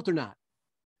an adult or not?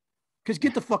 Because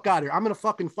get the fuck out of here. I'm gonna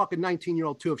fucking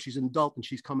 19-year-old too if she's an adult and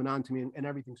she's coming on to me and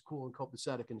everything's cool and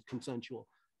copacetic and consensual.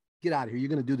 Get out of here. You're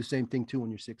gonna do the same thing too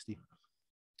when you're 60.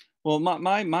 Well,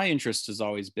 my interest has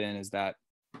always been is that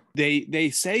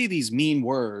they say these mean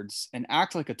words and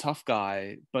act like a tough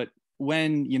guy, but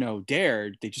when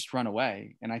dared, they just run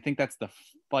away. And I think that's the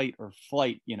fight or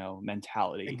flight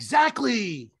mentality.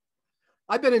 Exactly.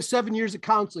 I've been in 7 years of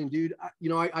counseling, dude.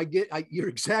 You're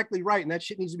exactly right. And that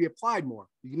shit needs to be applied more.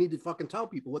 You need to fucking tell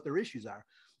people what their issues are.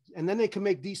 And then they can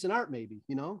make decent art, maybe,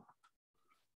 you know?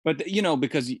 But you know,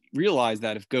 because you realize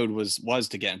that if Goad was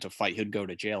to get into a fight, he'd go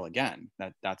to jail again.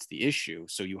 That's the issue.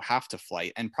 So you have to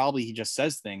fight, and probably he just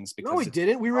says things because no, he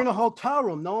didn't. We were in a hotel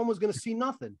room. No one was going to see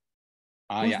nothing.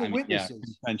 Who's the witnesses? Yeah,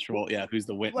 consensual. Yeah, who's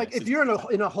the witness? Like if you're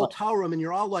in a hotel room and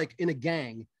you're all like in a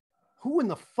gang, who in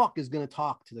the fuck is going to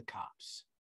talk to the cops?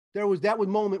 That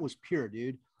moment was pure,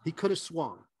 dude. He could have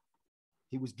swung.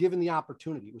 He was given the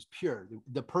opportunity. It was pure.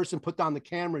 The person put down the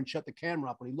camera and shut the camera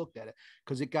up when he looked at it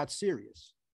because it got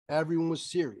serious. Everyone was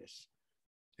serious.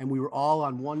 And we were all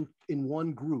in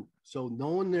one group. So no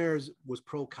one there was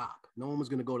pro cop. No one was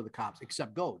going to go to the cops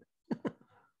except Goad.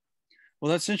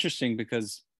 Well, that's interesting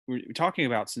because we're talking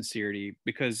about sincerity,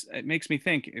 because it makes me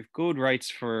think if Goad writes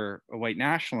for a white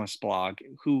nationalist blog,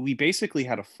 who we basically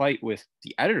had a fight with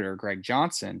the editor, Greg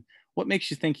Johnson, what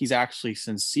makes you think he's actually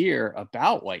sincere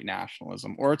about white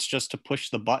nationalism? Or it's just to push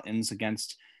the buttons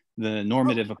against the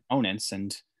normative opponents?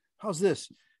 And how's this?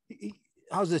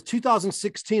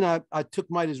 2016, I took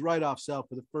Might Is Right off sale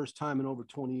for the first time in over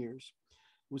 20 years.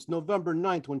 It was November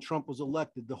 9th when Trump was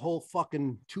elected. The whole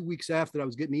fucking 2 weeks after, I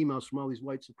was getting emails from all these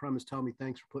white supremacists telling me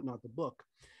thanks for putting out the book.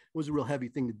 It was a real heavy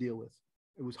thing to deal with.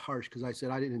 It was harsh because I said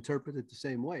I didn't interpret it the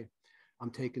same way.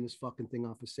 I'm taking this fucking thing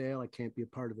off of sale. I can't be a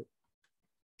part of it.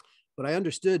 But I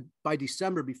understood by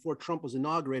December, before Trump was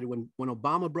inaugurated, when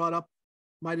Obama brought up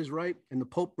Might Is Right and the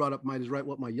Pope brought up Might Is Right,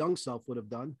 what my young self would have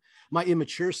done, my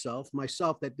immature self,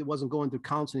 myself that wasn't going through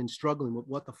counseling and struggling with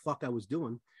what the fuck I was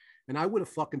doing. And I would have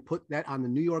fucking put that on the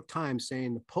New York Times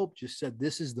saying the Pope just said,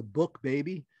 this is the book,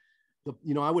 baby.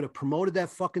 I would have promoted that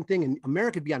fucking thing and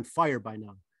America would be on fire by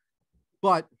now.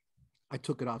 But I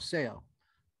took it off sale.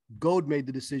 Goad made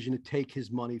the decision to take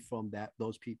his money from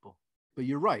those people. But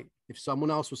you're right. If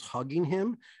someone else was hugging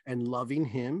him and loving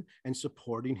him and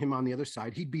supporting him on the other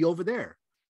side, he'd be over there.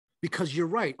 Because you're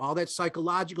right. All that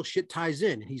psychological shit ties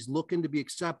in. He's looking to be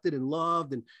accepted and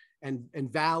loved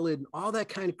and valid, all that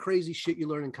kind of crazy shit you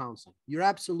learn in counseling. You're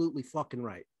absolutely fucking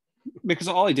right. Because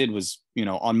all I did was,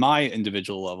 on my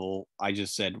individual level, I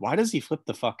just said, why does he flip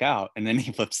the fuck out? And then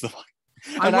he flips the fuck.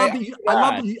 I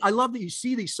love that you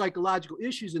see these psychological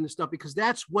issues in this stuff, because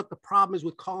that's what the problem is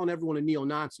with calling everyone a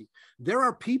neo-Nazi. There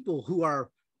are people who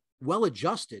are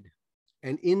well-adjusted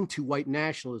and into white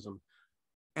nationalism,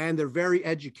 and they're very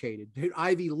educated. They're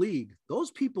Ivy League. Those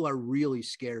people are really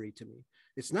scary to me.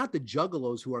 It's not the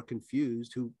juggalos who are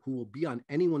confused, who will be on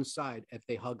anyone's side if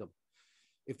they hug them,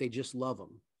 if they just love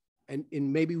them.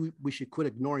 And maybe we should quit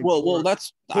ignoring.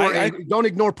 Don't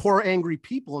ignore poor, angry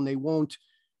people, and they won't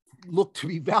look to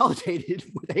be validated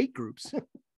with hate groups.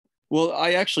 Well,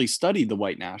 I actually studied the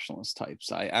white nationalist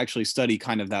types. I actually studied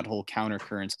kind of that whole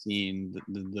countercurrent scene,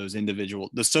 those individual,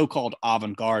 the so-called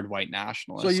avant-garde white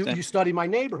nationalists. So you study my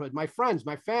neighborhood, my friends,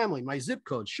 my family, my zip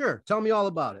code. Sure. Tell me all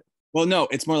about it. Well, no,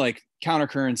 it's more like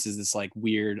countercurrents is this like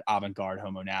weird avant-garde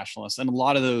homo nationalist. And a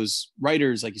lot of those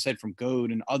writers, like you said, from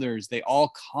Goad and others, they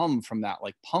all come from that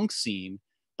like punk scene,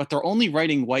 but they're only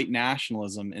writing white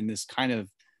nationalism in this kind of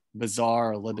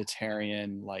bizarre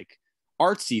libertarian, like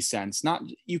artsy sense. Not,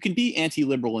 you can be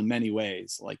anti-liberal in many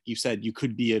ways. Like you said, you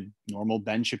could be a normal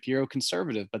Ben Shapiro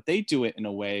conservative, but they do it in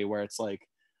a way where it's like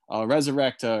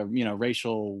resurrect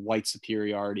racial white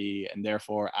superiority and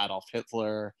therefore Adolf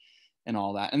Hitler and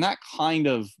all that. And that kind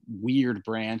of weird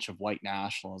branch of white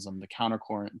nationalism, the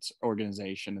countercurrent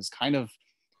organization, is kind of,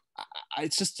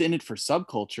 it's just in it for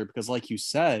subculture, because like you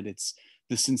said, it's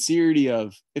the sincerity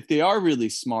of, if they are really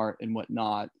smart and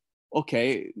whatnot,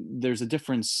 okay, there's a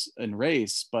difference in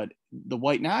race, but the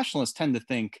white nationalists tend to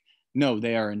think, no,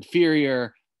 they are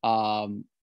inferior. I'm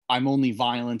only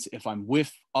violent if I'm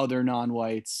with other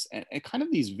non-whites, and kind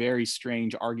of these very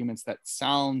strange arguments that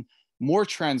sound more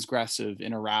transgressive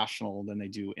and irrational than they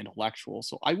do intellectual.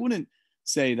 So I wouldn't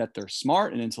say that they're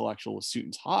smart and intellectual with suit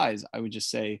and ties. I would just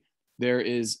say there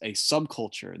is a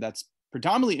subculture that's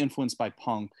predominantly influenced by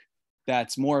punk,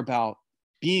 that's more about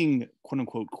being quote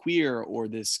unquote queer, or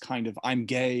this kind of I'm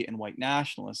gay and white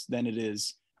nationalist, than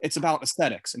it's about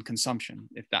aesthetics and consumption,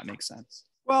 if that makes sense.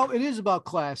 Well, it is about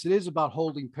class. It is about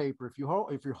holding paper. If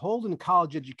you're holding a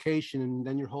college education and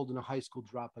then you're holding a high school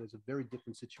dropout, it's a very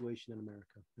different situation in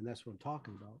America, and that's what I'm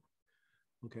talking about.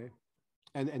 Okay,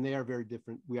 and they are very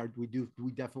different. We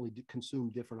definitely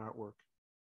consume different artwork,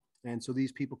 and so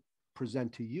these people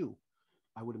present to you.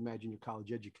 I would imagine you're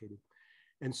college educated,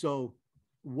 and so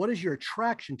what is your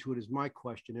attraction to it is my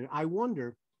question. And I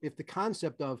wonder if the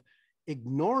concept of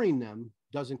ignoring them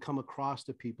doesn't come across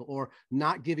to people, or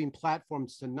not giving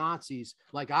platforms to Nazis.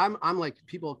 Like I'm like,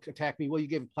 people attack me, well, you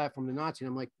gave a platform to Nazi.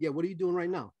 And I'm like, yeah, what are you doing right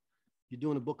now? You're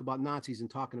doing a book about Nazis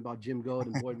and talking about Jim Goad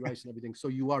and Boyd Rice and everything. So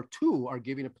you are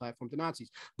giving a platform to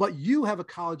Nazis, but you have a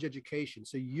college education,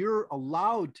 so you're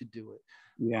allowed to do it.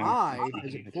 Yeah. I,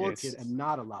 as a poor kid, am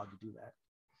not allowed to do that.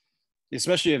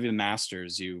 Especially if you have a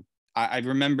master's, I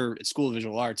remember at School of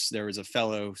Visual Arts, there was a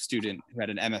fellow student who had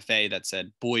an MFA that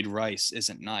said Boyd Rice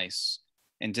isn't nice,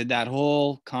 and did that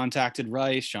whole contacted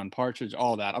Rice, Sean Partridge,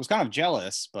 all that. I was kind of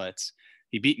jealous, but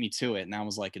he beat me to it. And that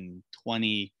was like in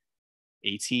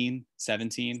 2018,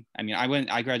 17. I mean,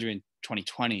 I graduated in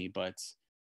 2020, but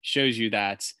shows you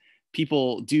that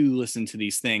people do listen to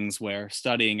these things where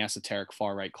studying esoteric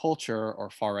far-right culture or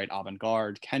far-right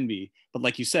avant-garde can be. But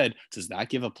like you said, does that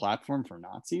give a platform for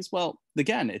Nazis? Well,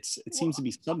 again, it seems to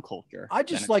be subculture. I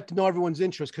just like to know everyone's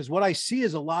interest, because what I see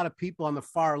is a lot of people on the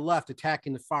far left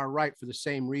attacking the far right for the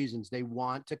same reasons. They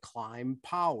want to climb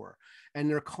power, and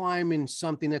they're climbing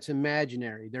something that's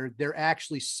imaginary. They're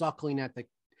actually suckling at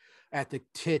the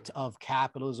tit of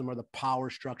capitalism or the power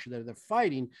structure that they're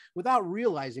fighting, without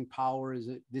realizing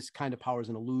this kind of power is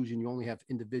an illusion. You only have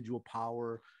individual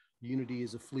power. Unity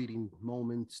is a fleeting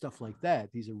moment, stuff like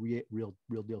that. These are real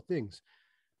deal things.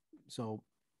 So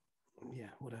yeah,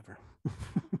 whatever.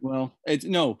 Well,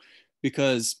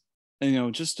 because,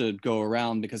 just to go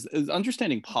around, because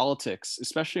understanding politics,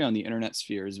 especially on the internet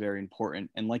sphere, is very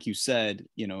important. And like you said,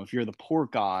 if you're the poor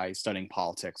guy studying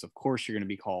politics, of course you're going to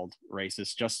be called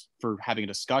racist just for having a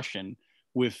discussion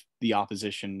with the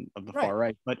opposition of the far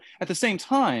right. But at the same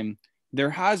time,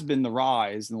 there has been the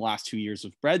rise in the last 2 years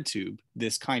of BreadTube,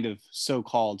 this kind of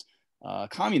so-called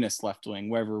communist left wing,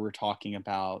 wherever we're talking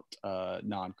about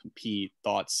non-compete,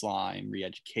 thought slime,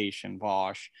 re-education,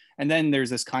 Vosh. And then there's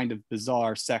this kind of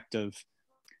bizarre sect of,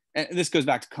 and this goes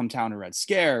back to Come Town to Red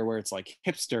Scare, where it's like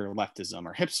hipster leftism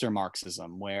or hipster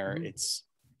Marxism, where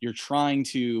you're trying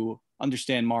to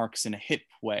understand Marx in a hip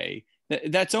way.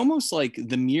 That's almost like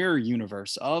the mirror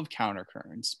universe of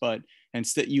countercurrents, but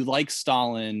instead you like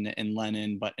Stalin and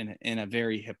Lenin, but in a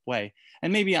very hip way.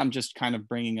 And maybe I'm just kind of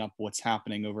bringing up what's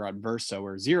happening over at Verso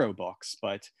or Zero Books,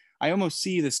 but I almost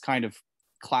see this kind of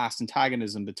class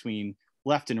antagonism between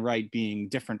left and right being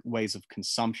different ways of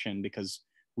consumption, because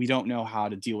we don't know how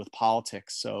to deal with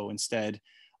politics. So instead,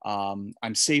 I'm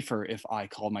safer if I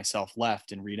call myself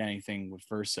left and read anything with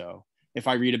Verso. If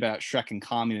I read about Shrek and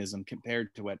communism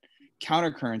compared to what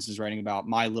Countercurrents is writing about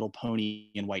My Little Pony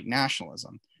and white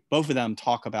nationalism. Both of them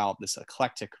talk about this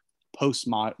eclectic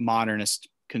postmodernist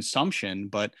consumption,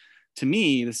 but to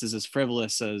me, this is as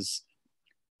frivolous as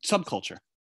subculture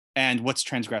and what's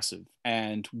transgressive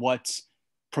and what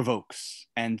provokes.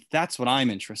 And that's what I'm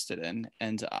interested in.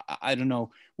 And I don't know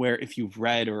where, if you've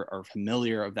read or are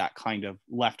familiar of that kind of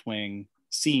left-wing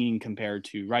scene compared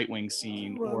to right-wing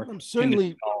scene, or I'm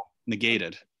certainly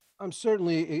negated. I'm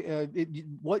certainly,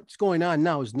 what's going on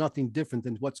now is nothing different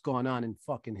than what's going on in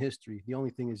fucking history. The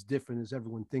only thing is different is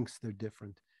everyone thinks they're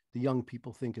different. The young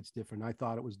people think it's different. I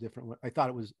thought it was different. I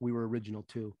thought we were original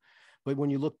too. But when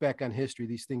you look back on history,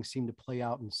 these things seem to play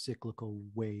out in cyclical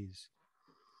ways.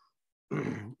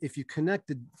 If you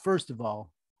connected, first of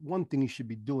all, one thing you should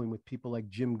be doing with people like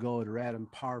Jim Goad or Adam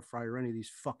Parfry or any of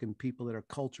these fucking people that are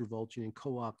culture vulturing and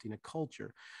co-opting a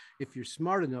culture, if you're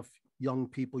smart enough, young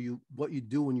people, what you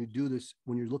do when you do this,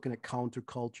 when you're looking at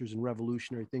countercultures and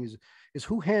revolutionary things, is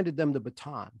who handed them the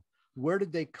baton? Where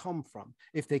did they come from?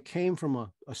 If they came from a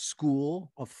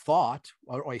school of thought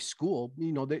or a school,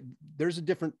 that's a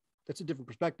different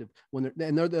perspective.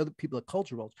 They're the other people at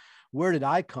culture vaults. Where did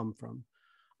I come from?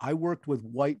 I worked with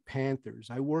White Panthers.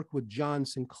 I worked with John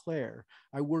Sinclair.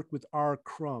 I worked with R.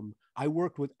 Crumb. I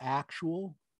worked with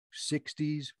actual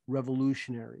 60s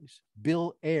revolutionaries,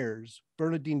 Bill Ayers,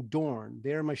 Bernardine Dorn.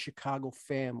 They're my Chicago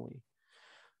family.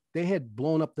 They had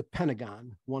blown up the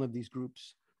Pentagon, one of these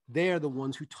groups. They are the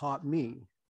ones who taught me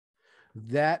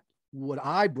that what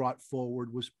I brought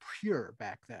forward was pure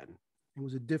back then. It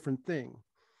was a different thing.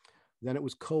 Then it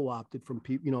was co-opted from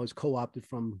people, it was co-opted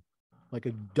from like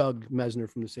a Doug Mesner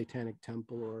from the Satanic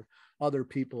Temple or other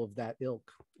people of that ilk,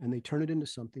 and they turn it into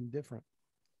something different.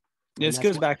 This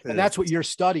goes back to, and that's what you're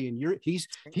studying.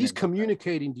 He's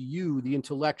communicating to you, the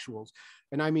intellectuals,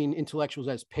 and I mean intellectuals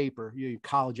as paper. You're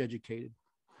college educated.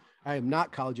 I am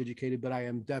not college educated, but I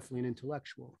am definitely an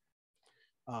intellectual.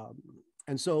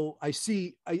 And so I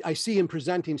see him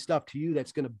presenting stuff to you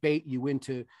that's going to bait you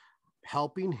into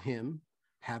helping him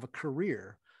have a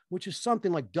career, which is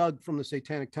something like Doug from the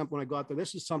Satanic Temple. When I go out there,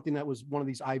 this is something that was one of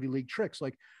these Ivy League tricks.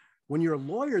 Like, When you're a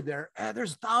lawyer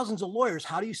there's thousands of lawyers.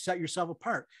 How do you set yourself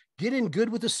apart? Get in good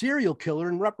with a serial killer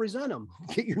and represent him.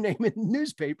 Get your name in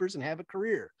newspapers and have a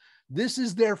career. This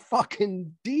is their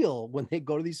fucking deal when they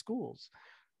go to these schools.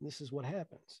 This is what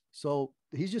happens. So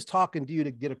he's just talking to you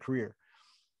to get a career.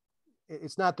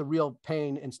 It's not the real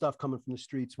pain and stuff coming from the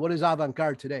streets. What is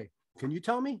avant-garde today? Can you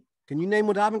tell me? Can you name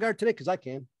what avant-garde today? Because I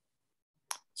can.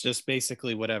 It's just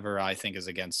basically whatever I think is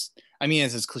against, I mean,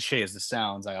 as cliche as this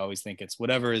sounds, I always think it's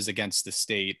whatever is against the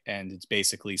state, and it's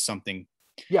basically something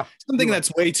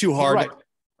that's way too hard.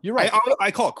 You're right.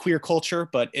 I call it queer culture,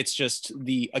 but it's just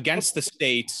the against the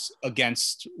states,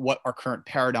 against what our current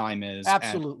paradigm is.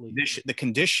 Absolutely. The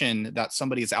condition that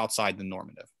somebody is outside the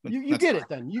normative. You get it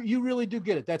then. You really do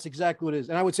get it. That's exactly what it is.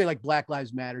 And I would say like Black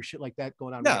Lives Matter, shit like that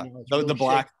going on right now. Really the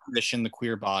black condition, the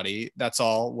queer body, that's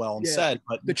all well and said.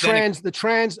 But the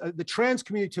trans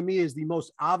community to me is the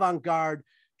most avant-garde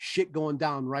shit going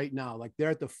down right now. Like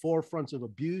they're at the forefronts of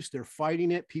abuse. They're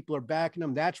fighting it. People are backing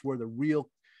them. That's where the real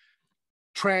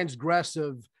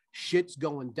transgressive shit's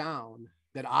going down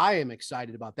that I am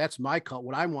excited about. That's my cult.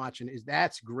 What I'm watching is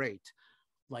that's great.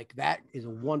 Like that is a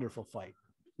wonderful fight,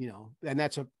 you know, and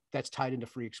that's tied into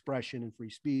free expression and free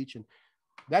speech. And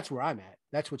that's where I'm at.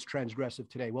 That's what's transgressive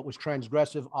today. What was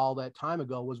transgressive all that time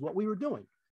ago was what we were doing.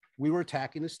 We were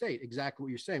attacking the state. Exactly what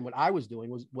you're saying. What I was doing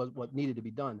was what needed to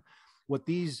be done. What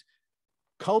these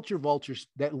culture vultures,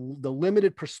 that the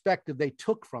limited perspective they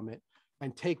took from it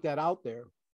and take that out there,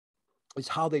 is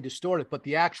how they distort it. But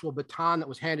the actual baton that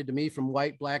was handed to me from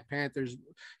white, Black Panthers,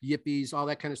 yippies, all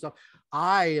that kind of stuff,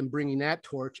 I am bringing that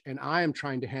torch and I am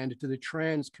trying to hand it to the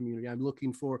trans community. I'm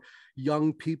looking for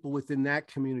young people within that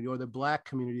community or the Black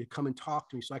community to come and talk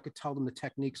to me so I could tell them the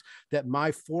techniques that my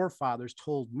forefathers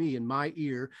told me in my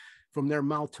ear, from their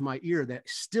mouth to my ear, that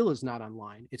still is not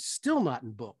online. It's still not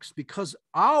in books, because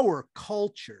our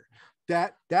culture,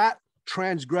 that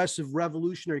transgressive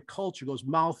revolutionary culture goes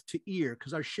mouth to ear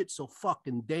because our shit's so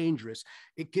fucking dangerous.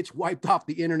 It gets wiped off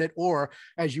the internet, or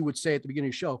as you would say at the beginning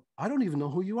of the show, I don't even know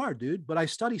who you are, dude, but I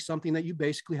study something that you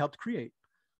basically helped create.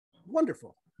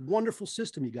 Wonderful, wonderful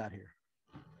system you got here.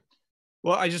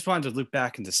 Well, I just wanted to loop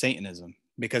back into Satanism,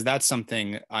 because that's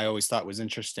something I always thought was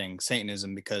interesting,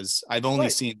 Satanism, because I've only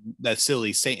seen that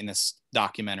silly Satanist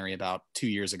documentary about 2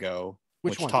 years ago,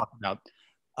 which talked about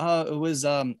it was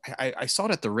I saw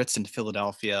it at the Ritz in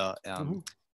Philadelphia,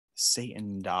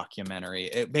 Satan documentary.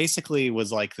 It basically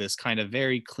was like this kind of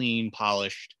very clean,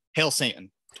 polished Hail Satan.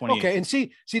 Okay, and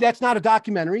see that's not a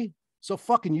documentary. So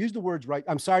fucking use the words right.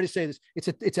 I'm sorry to say this.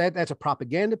 That's a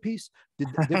propaganda piece.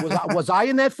 Was I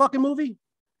in that fucking movie?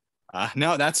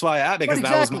 No, that's why I, because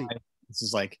that was this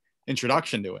is like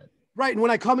introduction to it. Right, and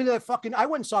when I come into that fucking, I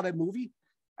went and saw that movie.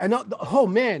 And oh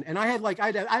man, and I had like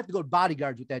I have to go to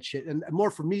bodyguards with that shit, and more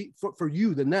for me for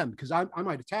you than them, because I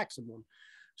might attack someone.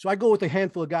 So I go with a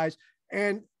handful of guys,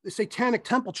 and the Satanic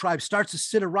Temple tribe starts to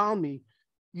sit around me,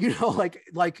 you know,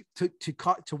 like to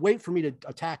wait for me to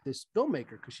attack this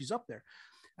filmmaker because she's up there,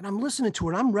 and I'm listening to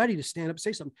her, and I'm ready to stand up and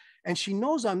say something, and she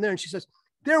knows I'm there, and she says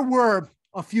there were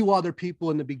a few other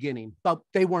people in the beginning, but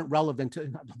they weren't relevant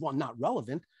to. Well, not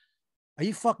relevant. Are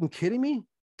you fucking kidding me?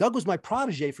 Doug was my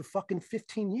protege for fucking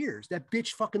 15 years. That bitch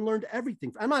fucking learned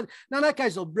everything. Now that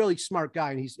guy's a really smart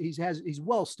guy, and he's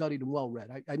well studied and well read.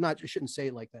 I shouldn't say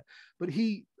it like that, but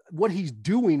what he's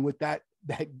doing with that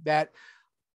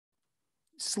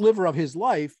sliver of his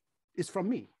life is from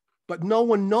me. But no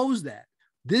one knows that.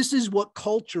 This is what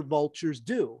culture vultures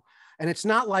do. And it's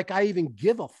not like I even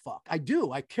give a fuck. I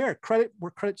do. I care. Credit where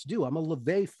credit's due. I'm a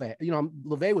LeVay fan. You know,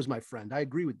 LeVay was my friend. I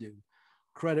agree with dude.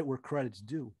 Credit where credit's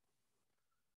due.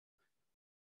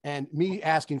 And me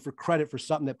asking for credit for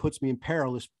something that puts me in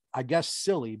peril is, I guess,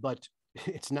 silly, but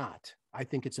it's not. I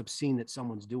think it's obscene that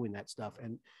someone's doing that stuff.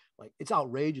 And like, it's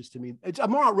outrageous to me. It's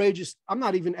more outrageous. I'm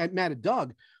not even mad at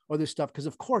Doug or this stuff, because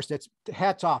of course that's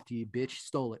hats off to you, bitch,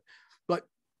 stole it. But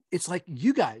it's like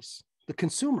you guys, the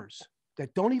consumers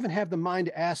that don't even have the mind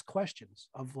to ask questions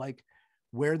of like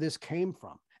where this came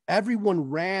from. Everyone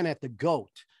ran at the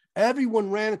goat. Everyone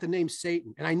ran at the name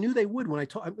Satan. And I knew they would when I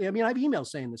told, I mean, I have emails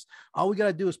saying this. All we got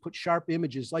to do is put sharp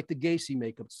images like the Gacy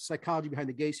makeup, psychology behind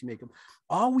the Gacy makeup.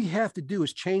 All we have to do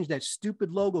is change that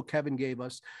stupid logo Kevin gave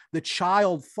us, the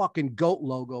child fucking goat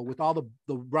logo with all the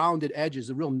rounded edges,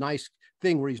 a real nice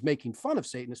thing where he's making fun of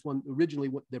Satan. This one, originally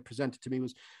what they presented to me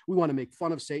was, we want to make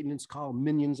fun of Satan. It's called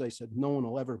Minions. I said, no one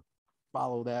will ever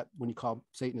follow that when you call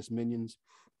Satanists minions.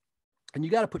 And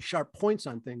you got to put sharp points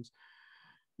on things.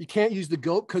 You can't use the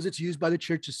goat because it's used by the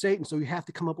Church of Satan. So you have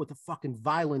to come up with a fucking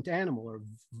violent animal, or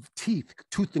teeth,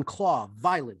 tooth and claw,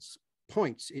 violence,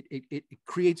 points. It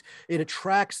creates, it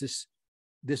attracts this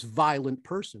this violent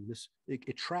person.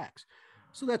 It tracks.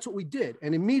 So that's what we did.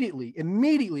 And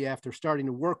immediately after starting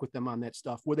to work with them on that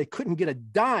stuff, where they couldn't get a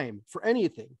dime for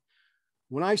anything,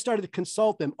 when I started to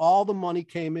consult them, all the money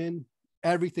came in,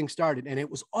 everything started, and it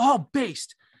was all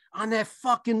based on that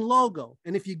fucking logo.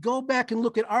 And if you go back and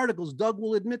look at articles, Doug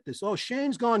will admit this. Oh,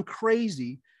 Shane's gone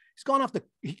crazy. He's gone off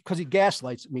because he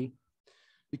gaslights me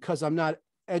because I'm not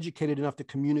educated enough to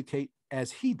communicate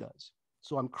as he does.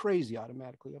 So I'm crazy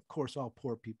automatically. Of course, all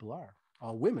poor people are.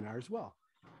 All women are as well.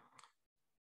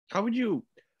 How would you?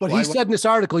 But he said in this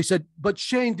article, he said, but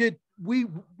Shane did,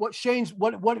 what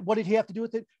did he have to do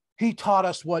with it? He taught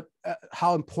us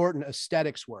how important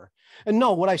aesthetics were. And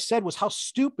no, what I said was how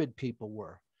stupid people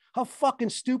were. How fucking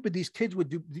stupid these kids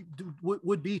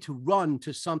would be to run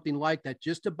to something like that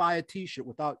just to buy a t-shirt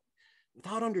without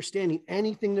understanding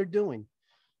anything they're doing.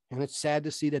 And it's sad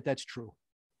to see that that's true.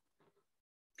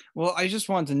 Well, I just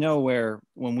wanted to know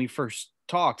when we first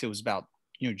talked, it was about,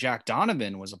 Jack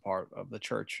Donovan was a part of the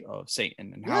Church of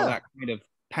Satan, and how that kind of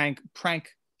prank,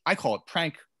 I call it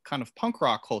prank, kind of punk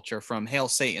rock culture, from Hail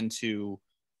Satan to,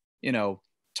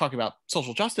 talk about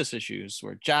social justice issues,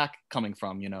 where Jack coming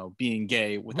from, being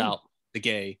gay without the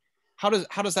gay. How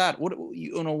does that,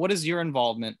 what is your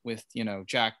involvement with,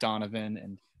 Jack Donovan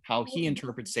and how he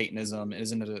interprets Satanism?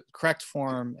 Isn't it a correct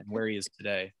form, and where he is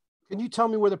today? Can you tell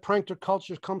me where the prankster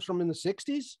culture comes from in the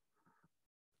 60s?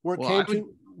 Where it came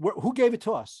to? Who gave it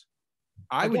to us?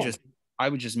 I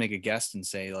would just make a guess and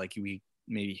say, like,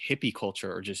 maybe hippie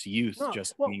culture, or just youth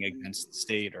being against the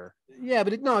state, or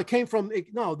it came from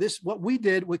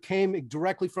what came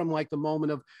directly from like the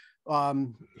moment of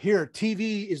here,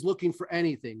 TV is looking for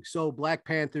anything. So Black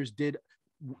Panthers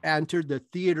entered the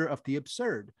theater of the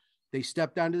absurd. They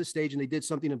stepped onto the stage and they did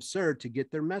something absurd to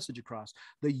get their message across.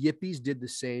 The Yippies did the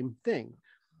same thing.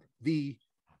 The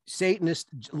Satanist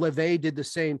LaVey did the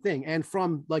same thing. And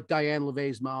from like Diane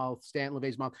LaVey's mouth, Stan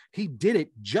LaVey's mouth, he did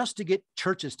it just to get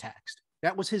churches taxed.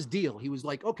 That was his deal. He was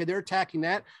like, okay, they're attacking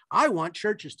that. I want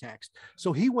churches taxed.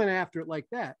 So he went after it like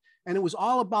that. And it was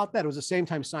all about that. It was the same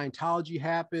time Scientology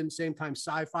happened, same time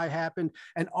sci-fi happened.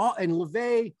 And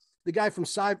LaVey, the guy from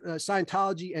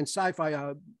Scientology and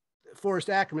sci-fi, Forrest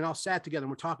Ackerman, all sat together and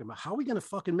we're talking about how are we going to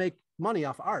fucking make money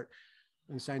off art?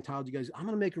 And Scientology guys, I'm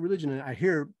going to make a religion. And I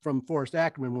hear from Forrest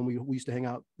Ackerman when we used to hang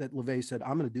out that LaVey said,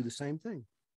 I'm going to do the same thing.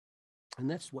 And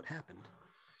that's what happened.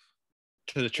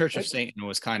 So the Church of Satan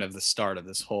was kind of the start of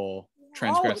this whole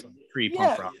transgressive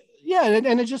pre-punk rock. Yeah,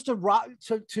 and it's just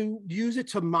to use it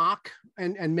to mock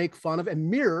and make fun of and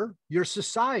mirror your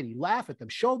society, laugh at them,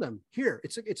 show them here.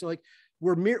 It's like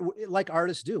like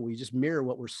artists do. We just mirror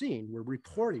what we're seeing. We're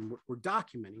reporting, we're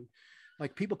documenting.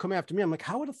 Like people come after me. I'm like,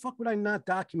 how the fuck would I not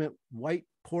document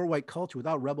poor white culture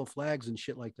without rebel flags and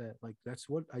shit like that? Like that's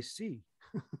what I see.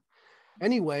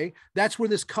 Anyway, that's where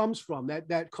this comes from,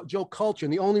 that joke culture.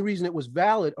 And the only reason it was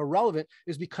valid or relevant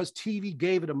is because TV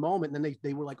gave it a moment. And then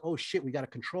they were like, oh shit, we got to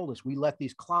control this. We let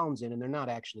these clowns in and they're not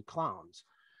actually clowns.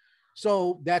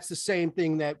 So that's the same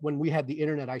thing that when we had the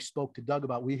internet, I spoke to Doug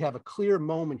about. We have a clear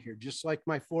moment here, just like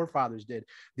my forefathers did.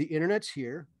 The internet's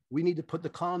here. We need to put the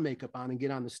clown makeup on and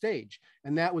get on the stage.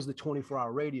 And that was the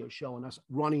 24-hour radio show and us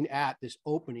running at this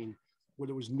opening where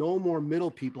there was no more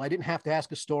middle people. I didn't have to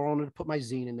ask a store owner to put my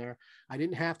zine in there. I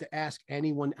didn't have to ask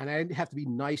anyone, and I didn't have to be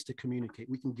nice to communicate.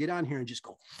 We can get on here and just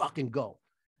go fucking go.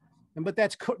 But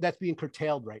that's being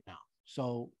curtailed right now.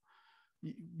 So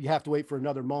you have to wait for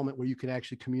another moment where you can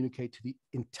actually communicate to the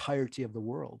entirety of the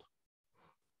world.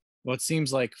 Well, it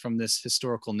seems like from this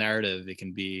historical narrative, it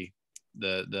can be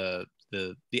the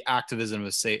activism of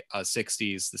the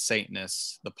 60s, the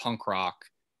Satanists, the punk rock.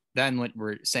 Then what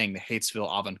we're saying, the Hatesville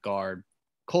avant-garde,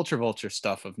 culture vulture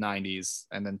stuff of 90s.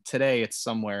 And then today it's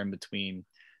somewhere in between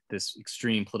this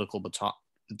extreme political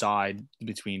divide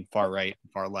between far right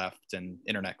and far left and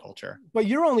internet culture. But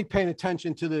you're only paying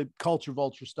attention to the culture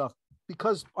vulture stuff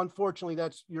because unfortunately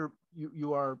that's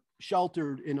you are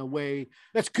sheltered in a way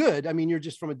that's good. I mean, you're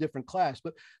just from a different class,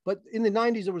 but in the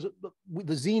 90s, there was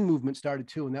the zine movement started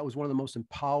too. And that was one of the most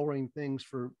empowering things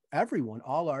for everyone,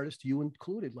 all artists, you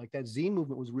included. Like that zine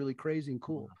movement was really crazy and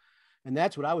cool. And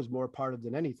that's what I was more a part of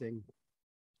than anything.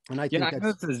 And I think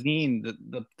that's the zine,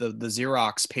 the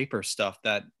Xerox paper stuff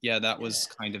that was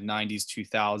kind of 90s,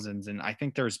 2000s. And I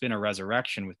think there's been a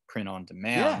resurrection with print on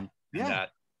demand.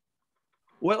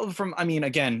 Well,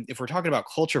 again, if we're talking about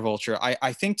culture vulture,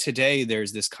 I think today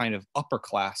there's this kind of upper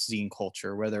class zine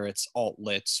culture, whether it's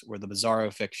alt-lit or the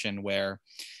bizarro fiction where,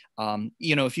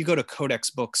 if you go to Codex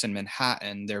Books in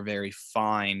Manhattan, they're very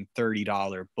fine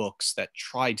 $30 books that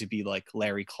try to be like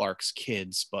Larry Clark's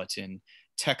Kids, but in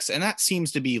text, and that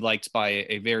seems to be liked by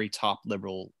a very top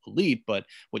liberal elite. But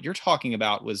what you're talking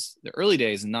about was the early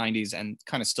days in the 90s and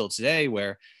kind of still today,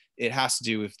 where it has to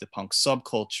do with the punk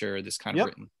subculture, this kind of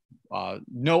written,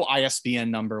 no ISBN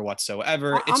number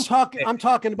whatsoever. I'm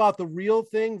talking about the real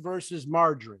thing versus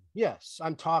margarine. Yes,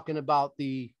 I'm talking about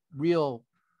the real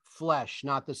flesh,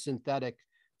 not the synthetic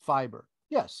fiber.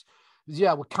 Yes.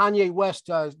 Yeah, with Kanye West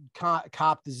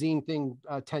copped the zine thing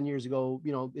 10 years ago,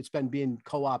 you know, it's been being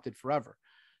co-opted forever.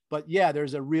 But yeah,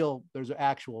 there's an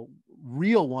actual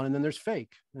real one, and then there's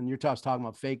fake. And you're talking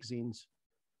about fake zines.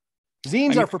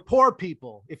 Zines are for poor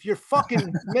people. If you're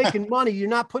fucking making money, you're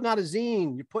not putting out a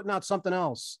zine. You're putting out something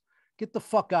else. Get the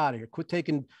fuck out of here. Quit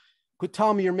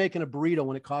telling me you're making a burrito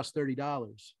when it costs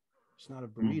 $30. It's not a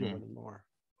burrito anymore.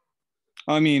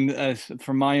 I mean,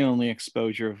 from my only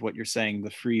exposure of what you're saying,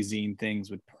 the free zine things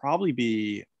would probably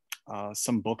be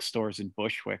some bookstores in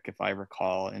Bushwick, if I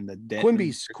recall, in the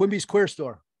Quimby's Queer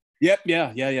Store. Yep,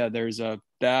 yeah. There's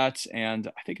that, and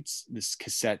I think it's this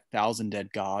cassette, Thousand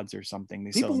Dead Gods or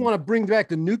something. People want to bring back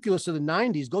the nucleus of the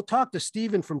 90s. Go talk to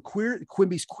Steven from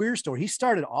Quimby's Queer Store. He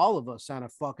started all of us on a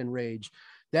fucking rage.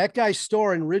 That guy's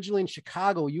store originally in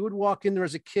Chicago, you would walk in there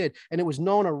as a kid, and it was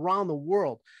known around the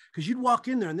world because you'd walk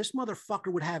in there and this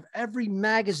motherfucker would have every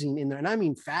magazine in there. And I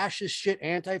mean, fascist shit,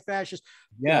 anti-fascist,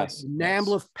 yes,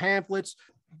 NAMBLA pamphlets,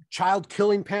 child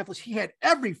killing pamphlets. He had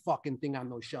every fucking thing on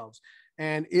those shelves.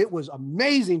 And it was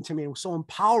amazing to me. It was so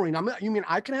empowering. You mean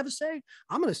I can have a say?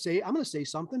 I'm going to say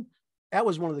something. That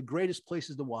was one of the greatest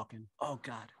places to walk in. Oh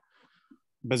God.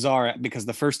 Bizarre, because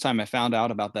the first time I found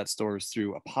out about that store was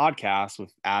through a podcast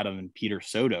with Adam and Peter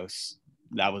Sotos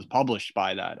that was published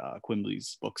by that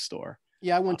Quimby's bookstore.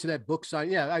 Yeah, I went to that book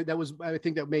sign. Yeah, I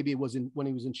think that maybe it was when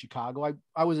he was in Chicago.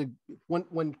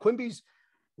 When Quimby's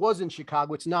was in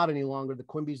Chicago, it's not any longer. The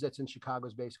Quimby's that's in Chicago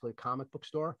is basically a comic book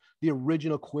store. The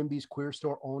original Quimby's Queer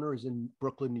Store owner is in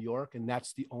Brooklyn, New York, and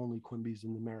that's the only Quimby's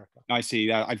in America. I see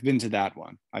that. I've been to that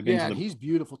one. He's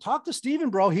beautiful. Talk to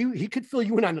Steven, bro. He could fill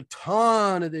you in on a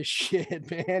ton of this shit,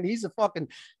 man. He's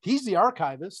the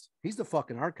archivist. He's the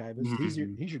fucking archivist.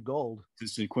 Mm-hmm. He's your gold.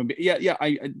 Quimby. Yeah.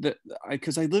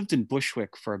 Because I lived in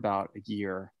Bushwick for about a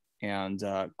year, and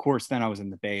of course, then I was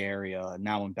in the Bay Area.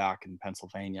 Now I'm back in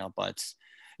Pennsylvania, but.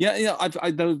 Yeah,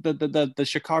 the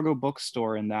Chicago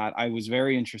bookstore, and that I was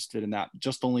very interested in that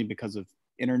just only because of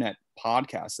internet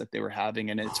podcasts that they were having.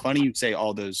 And it's funny you say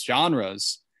all those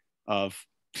genres of,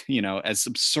 you know, as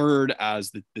absurd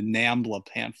as the NAMBLA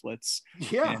pamphlets.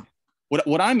 Yeah. And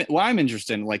what I'm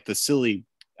interested in, like the silly,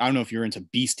 I don't know if you're into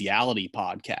bestiality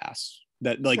podcasts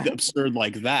that like the absurd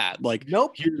like that. Like,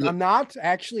 nope, I'm not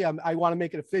actually. I want to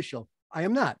make it official. I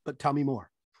am not, but tell me more.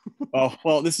 Oh,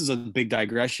 well, this is a big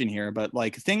digression here, but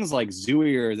like things like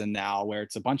Zooier Than Thou, where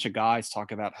it's a bunch of guys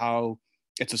talk about how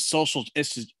it's a social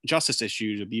justice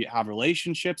issue to have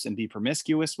relationships and be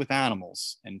promiscuous with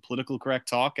animals and political correct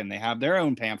talk, and they have their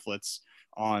own pamphlets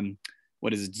on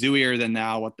what is it, Zooier Than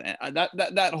Thou, what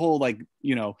that whole, like,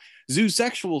 you know,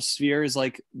 zoosexual sphere is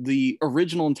like the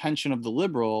original intention of the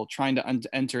liberal trying to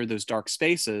enter those dark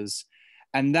spaces,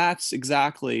 and that's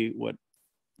exactly what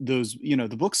those, you know,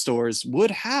 the bookstores would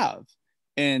have.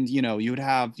 And, you know, you would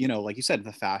have, you know, like you said,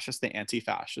 the fascists, the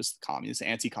anti-fascists, the communists, the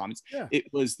anti-communists. Yeah. It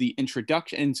was the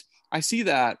introduction. And I see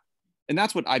that. And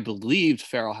that's what I believed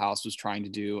Feral House was trying to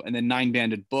do. And then Nine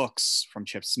Banded Books from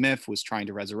Chip Smith was trying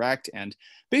to resurrect. And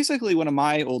basically one of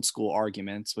my old school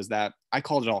arguments was that I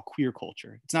called it all queer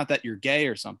culture. It's not that you're gay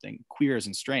or something. Queer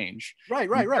isn't strange. Right.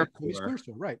 Queer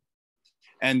store, right.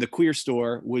 And the queer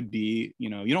store would be, you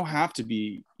know, you don't have to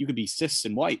be, you could be cis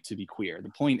and white to be queer. The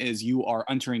point is you are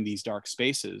entering these dark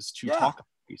spaces to talk about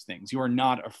these things. You are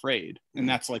not afraid. And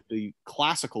that's like the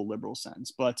classical liberal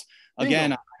sense. But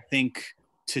again, I think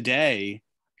today,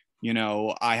 you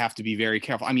know, I have to be very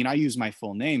careful. I mean, I use my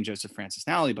full name, Joseph Francis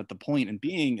Nally, but the point in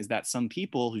being is that some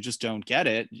people who just don't get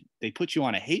it, they put you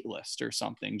on a hate list or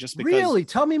something just because. Really?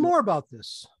 Tell me more about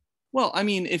this. Well, I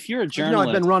mean, if you're a journalist. You know,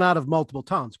 I've been run out of multiple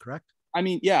towns, correct? I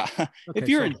mean, yeah, if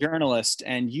you're a journalist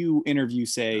and you interview,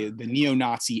 say, the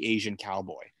neo-Nazi Asian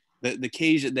cowboy,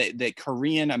 the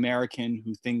Korean American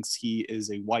who thinks he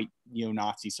is a white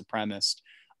neo-Nazi supremacist,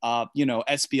 you know,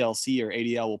 SPLC or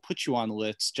ADL will put you on the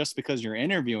list just because you're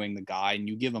interviewing the guy and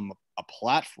you give him a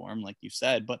platform, like you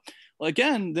said. But well,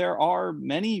 again, there are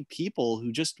many people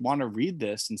who just want to read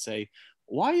this and say,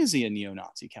 why is he a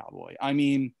neo-Nazi cowboy? I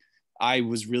mean, I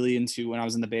was really into, when I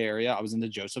was in the Bay Area, I was into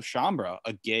Joseph Chambra,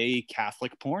 a gay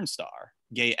Catholic porn star,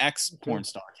 gay ex-porn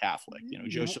star Catholic. You know,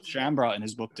 Joseph Chambra in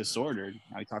his book Disordered,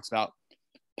 he talks about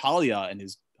Polya and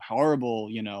his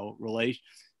horrible, you know,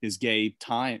 his gay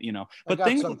time, you know, but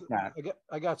things like that.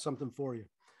 I got something for you.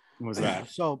 What was that?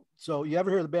 So you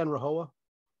ever hear of the band Rahowa?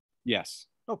 Yes.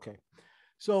 Okay.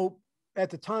 So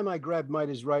at the time I grabbed Might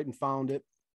Is Right and found it,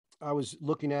 I was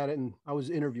looking at it and I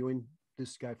was interviewing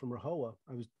this guy from Rahowa.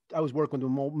 I was working with the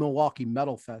Milwaukee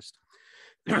Metal Fest,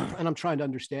 and I'm trying to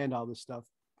understand all this stuff.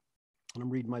 And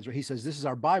I'm reading Might Is Right. He says, "This is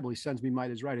our Bible." He sends me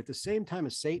Might Is Right. At the same time, a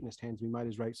Satanist hands me Might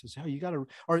Is Right. He says, "Oh, you got to,"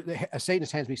 or a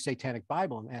Satanist hands me Satanic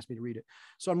Bible and asks me to read it.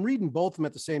 So I'm reading both of them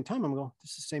at the same time. I'm going,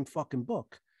 this is the same fucking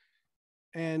book.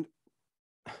 And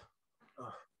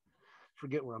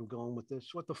forget where I'm going with this.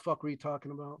 What the fuck were you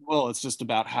talking about? Well, it's just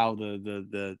about how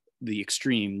the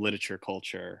extreme literature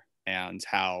culture and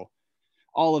how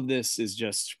all of this is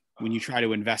just, when you try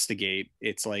to investigate,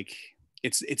 it's like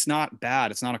it's not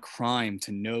bad. It's not a crime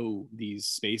to know these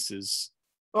spaces.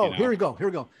 Oh, here we go.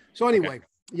 So anyway, okay.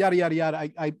 Yada, yada,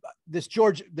 yada. This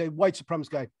George, the white supremacist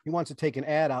guy, he wants to take an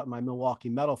ad out in my Milwaukee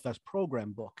Metal Fest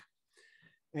program book.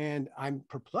 And I'm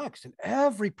perplexed. And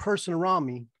every person around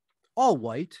me, all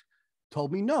white,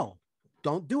 told me, no,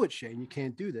 don't do it, Shane. You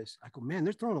can't do this. I go, man,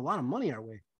 they're throwing a lot of money our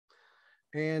way.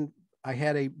 And I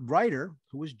had a writer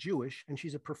who was Jewish, and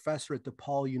she's a professor at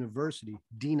DePaul University,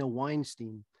 Dina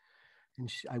Weinstein.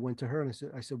 And I went to her and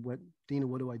I said, "What, Dina,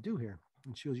 what do I do here?"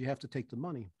 And she goes, "You have to take the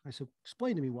money." I said,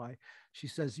 "Explain to me why." She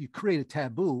says, "You create a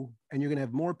taboo and you're going to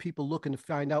have more people looking to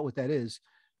find out what that is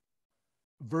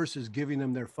versus giving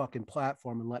them their fucking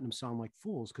platform and letting them sound like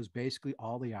fools." Because basically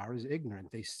all they are is ignorant.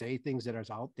 They say things that are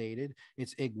outdated.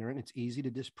 It's ignorant. It's easy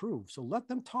to disprove. So let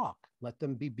them talk. Let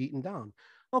them be beaten down.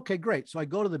 Okay, great. So I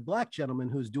go to the black gentleman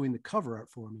who's doing the cover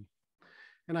art for me.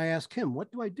 And I ask him,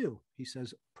 "What do I do?" He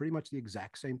says pretty much the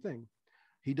exact same thing.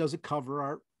 He does a cover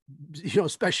art,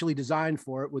 specially designed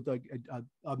for it with a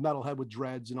metalhead with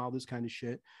dreads and all this kind of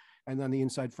shit. And then the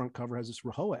inside front cover has this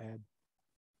Rahowa ad.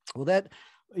 Well, that,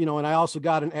 and I also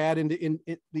got an ad in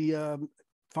the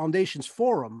Foundation's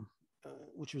Forum,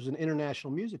 which was an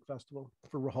international music festival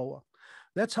for Rahowa.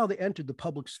 That's how they entered the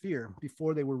public sphere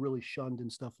before they were really shunned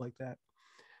and stuff like that.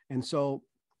 And so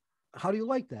how do you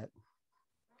like that?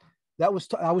 I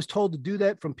was told to do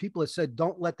that from people that said,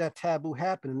 don't let that taboo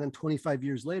happen. And then 25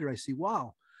 years later, I see,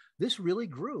 wow, this really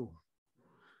grew.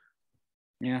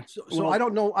 Yeah. So I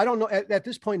don't know at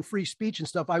this point in free speech and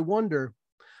stuff, I wonder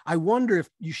if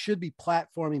you should be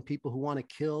platforming people who want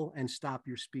to kill and stop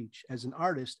your speech. As an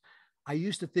artist, I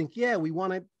used to think, yeah, we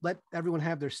want to let everyone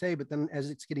have their say. But then as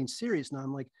it's getting serious now,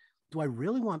 I'm like, do I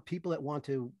really want people that want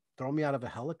to throw me out of a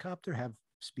helicopter have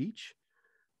speech?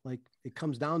 Like, it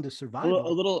comes down to survival.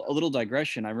 A little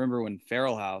digression. I remember when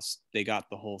Feral House, they got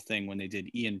the whole thing when they did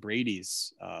Ian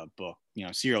Brady's book,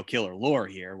 Serial Killer Lore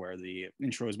here, where the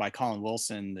intro was by Colin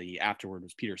Wilson, the afterword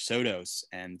was Peter Sotos.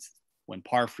 And when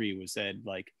Parfrey was said,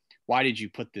 like, why did you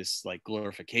put this like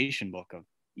glorification book of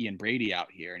Ian Brady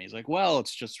out here? And he's like, well,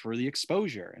 it's just for the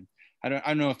exposure. And I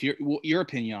don't know if your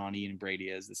opinion on Ian Brady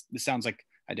is. This sounds like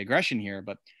a digression here,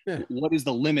 but yeah. What is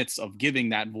the limits of giving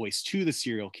that voice to the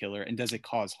serial killer, and does it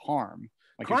cause harm?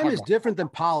 Like, crime is different than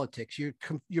politics.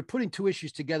 You're putting two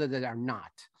issues together that are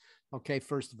not. Okay,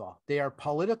 first of all, they are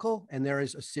political and there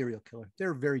is a serial killer.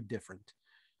 They're very different.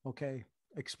 Okay,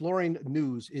 exploring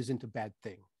news isn't a bad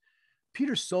thing.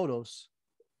 Peter Sotos,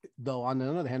 though, on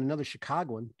the other hand, another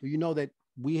Chicagoan, do you know that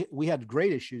we had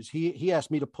great issues? He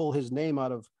asked me to pull his name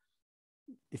out of,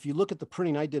 if you look at the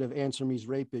printing I did of Answer Me's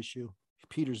rape issue,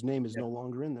 Peter's name is no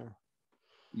longer in there.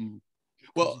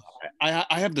 Well,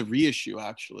 I have the reissue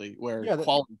actually, where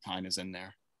Quality Time is in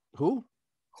there. Who?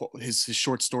 His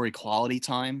short story Quality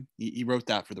Time. He wrote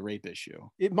that for the rape issue.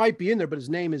 It might be in there, but his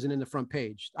name isn't in the front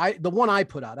page. The one I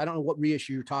put out, I don't know what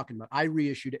reissue you're talking about. I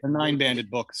reissued it. The 9-banded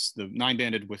books, the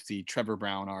 9-banded with the Trevor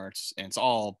Brown arts, and it's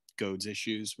all Goads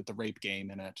issues with the rape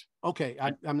game in it. Okay,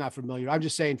 I'm not familiar. I'm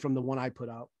just saying from the one I put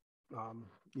out.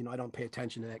 I don't pay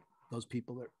attention to those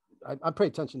people that. I pay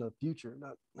attention to the future,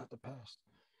 not the past.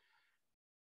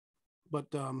 But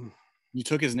you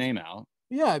took his name out.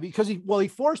 Yeah, because he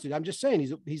forced it. I'm just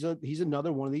saying he's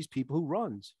another one of these people who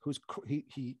runs.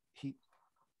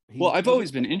 Well, I've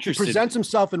always been interested. He presents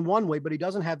himself in one way, but he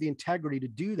doesn't have the integrity to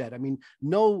do that. I mean,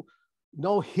 no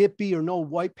hippie or no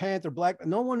White Panther, black,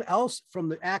 no one else from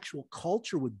the actual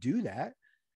culture would do that.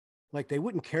 Like, they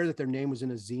wouldn't care that their name was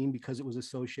in a zine because it was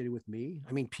associated with me.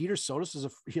 I mean, Peter Sotos is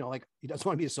he doesn't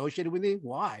want to be associated with me.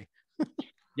 Why?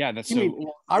 Yeah, that's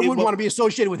I wouldn't want to be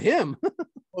associated with him.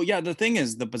 Well, yeah, the thing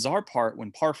is, the bizarre part,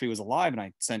 when Parfrey was alive and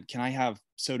I sent, can I have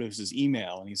Sotos's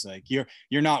email? And he's like, you're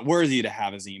not worthy to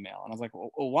have his email. And I was like,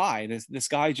 well, why? This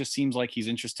guy just seems like he's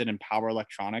interested in power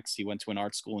electronics. He went to an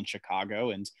art school in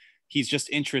Chicago, and he's just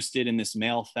interested in this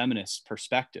male feminist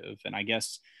perspective. And I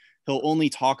guess he'll only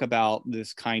talk about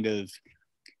this kind of,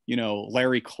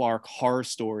 Larry Clark horror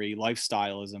story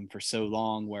lifestyleism for so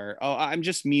long, where, oh, I'm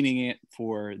just meaning it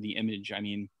for the image. I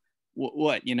mean,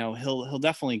 what, he'll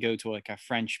definitely go to like a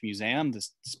French museum to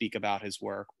speak about his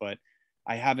work, but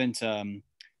I haven't,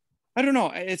 I don't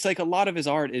know. It's like a lot of his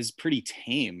art is pretty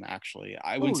tame, actually.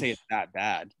 I wouldn't say it's that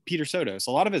bad. Peter Sotos,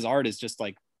 a lot of his art is just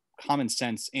like common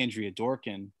sense Andrea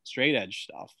Dworkin straight edge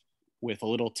stuff with a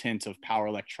little tint of power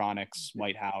electronics,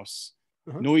 White House,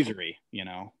 noisery,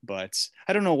 but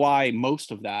I don't know why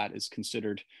most of that is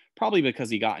considered, probably because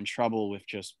he got in trouble with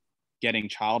just getting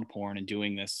child porn and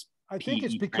doing this. I think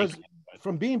it's because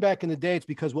from being back in the day, it's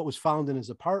because what was found in his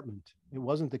apartment. It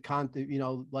wasn't the content,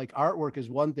 like artwork is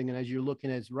one thing. And as you're looking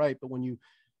at, it's right. But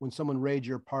when someone raids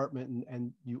your apartment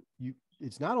and you,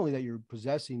 it's not only that you're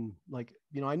possessing, like,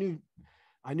 I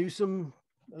knew some,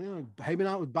 hanging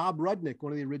out with Bob Rudnick,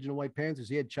 one of the original White Panthers.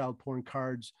 He had child porn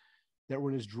cards that were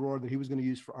in his drawer that he was going to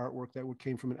use for artwork that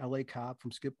came from an LA cop,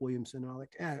 from Skip Williamson.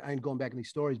 I ain't going back in these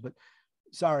stories, but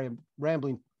sorry, I'm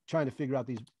rambling, trying to figure out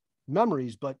these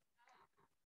memories. But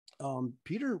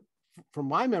Peter, from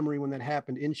my memory, when that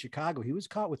happened in Chicago, he was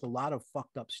caught with a lot of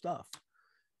fucked up stuff.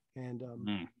 And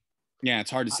yeah,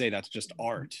 it's hard to say that's just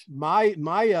art.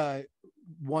 I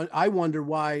wonder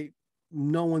why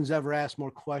no one's ever asked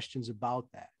more questions about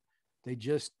that. They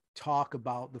just talk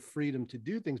about the freedom to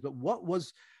do things. But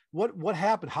what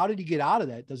happened? How did he get out of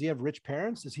that? Does he have rich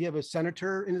parents? Does he have a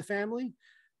senator in the family?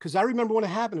 Because I remember when it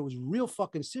happened, it was real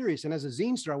fucking serious. And as a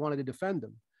zinester, I wanted to defend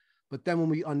him. But then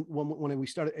when it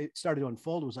started to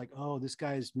unfold, it was like, oh, this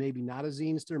guy's maybe not a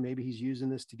zinester. Maybe he's using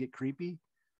this to get creepy.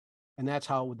 And that's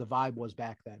how the vibe was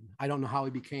back then. I don't know how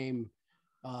he became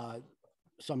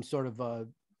some sort of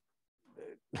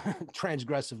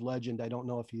transgressive legend. I don't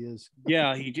know if he is.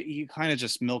 Yeah, he kind of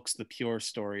just milks the pure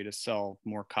story to sell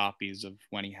more copies of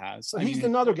when he has. He's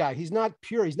another guy. He's not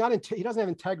pure. He doesn't have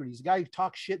integrity. He's a guy who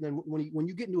talks shit, and then when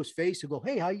you get into his face, he'll go,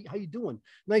 "Hey, how you doing?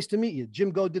 Nice to meet you."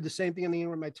 Jim Goad did the same thing on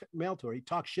the mail tour. He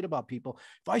talks shit about people.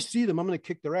 If I see them, I'm going to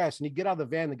kick their ass. And he'd get out of the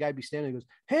van, the guy'd be standing there, and goes,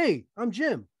 "Hey, I'm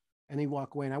Jim," and he'd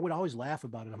walk away. And I would always laugh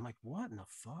about it. I'm like, "What in the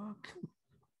fuck?"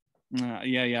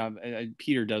 Yeah.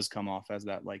 Peter does come off as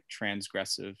that like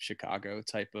transgressive Chicago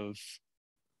type of.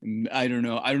 I don't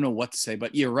know what to say,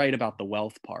 but you're right about the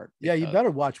wealth part. Yeah, you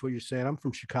better watch what you're saying. I'm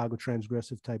from Chicago,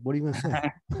 transgressive type. What are you going to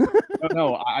say?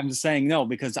 No, I'm just saying no,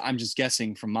 because I'm just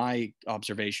guessing from my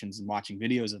observations and watching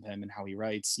videos of him and how he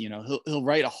writes. He'll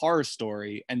write a horror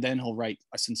story and then he'll write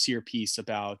a sincere piece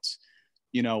about,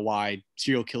 why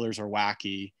serial killers are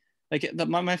wacky. Like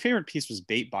my favorite piece was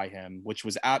Bait by him, which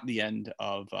was at the end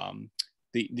of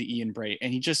the Ian Brady.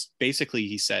 And he just basically,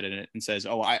 he said in it and says,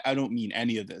 oh, I don't mean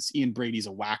any of this. Ian Brady's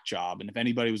a whack job. And if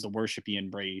anybody was to worship Ian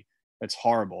Brady, that's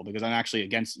horrible because I'm actually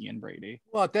against Ian Brady.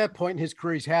 Well, at that point in his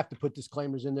career, he's have to put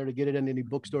disclaimers in there to get it in any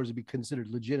bookstores to be considered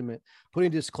legitimate. Putting a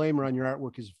disclaimer on your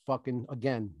artwork is fucking,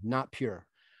 again, not pure.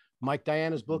 Mike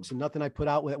Diana's books and nothing I put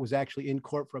out that was actually in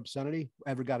court for obscenity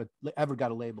ever got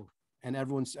a label. And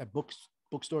everyone's at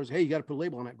bookstores, hey, you got to put a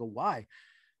label on it. I go, why?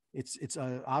 It's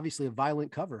obviously a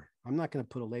violent cover. I'm not going to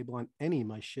put a label on any of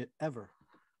my shit ever.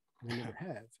 I never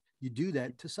have. You do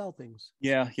that to sell things.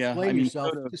 Yeah. Blame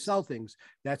yourself to sell things.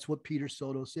 That's what Peter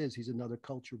Sotos is. He's another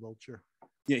culture vulture.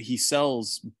 Yeah, he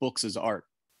sells books as art.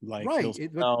 Like right. He'll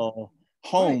sell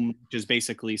Home, right, which is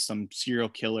basically some serial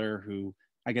killer who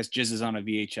I guess jizzes on a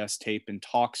VHS tape and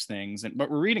talks things. But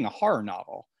we're reading a horror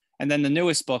novel. And then the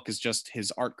newest book is just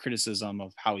his art criticism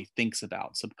of how he thinks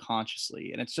about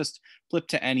subconsciously. And it's just flip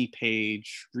to any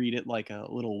page, read it like a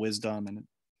little wisdom. And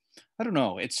I don't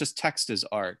know, it's just text as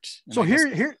art. And so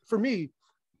here for me,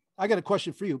 I got a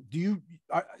question for you.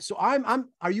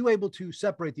 Are you able to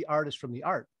separate the artist from the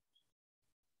art?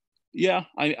 Yeah,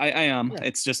 I am. Yeah.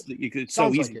 It's just, it's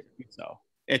so easy. Like it. So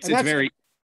it's very.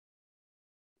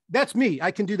 That's me.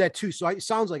 I can do that too. So it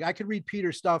sounds like I could read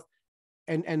Peter's stuff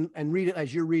and read it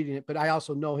as you're reading it, but I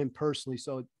also know him personally.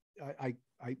 So I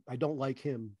don't like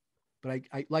him, but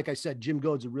I like I said, Jim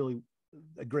Goad's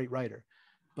a great writer,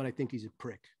 but I think he's a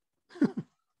prick.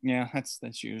 Yeah,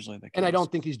 that's usually the case. And I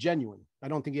don't think he's genuine. I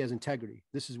don't think he has integrity.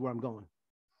 This is where I'm going.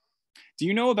 Do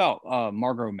you know about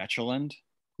Margot Metcheland?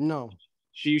 No.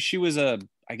 She was I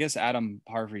guess Adam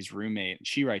Parfrey's roommate.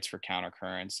 She writes for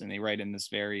Countercurrents, and they write in this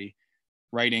very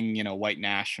writing, white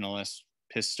nationalist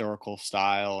historical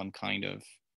style, and kind of,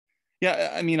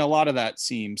 yeah, I mean, a lot of that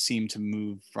seemed to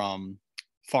move from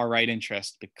far right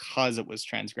interest because it was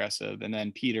transgressive, and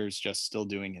then Peter's just still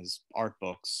doing his art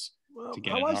books to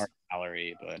get an art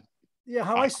gallery. But yeah,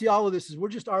 how I see all of this is we're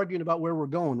just arguing about where we're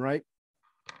going, right?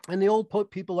 And the old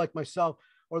people like myself,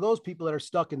 or those people that are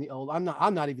stuck in the old, I'm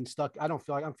not even stuck. I feel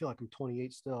like I'm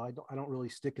 28 still. I don't really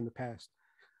stick in the past.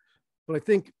 But I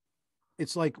think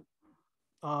it's like,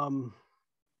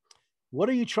 what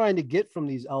are you trying to get from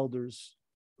these elders?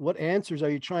 What answers are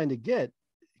you trying to get?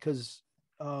 Because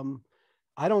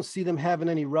I don't see them having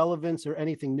any relevance or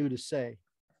anything new to say.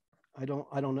 I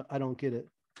don't get it.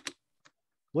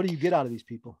 What do you get out of these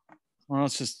people? Well,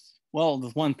 it's just, well, the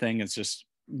one thing is just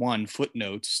one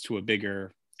footnotes to a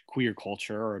bigger queer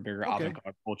culture or a bigger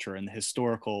avant-garde culture and the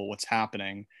historical what's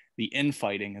happening. The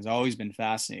infighting has always been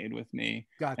fascinated with me.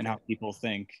 Gotcha. And how people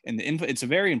think. And it's a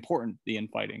very important, the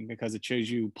infighting, because it shows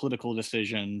you political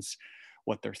decisions,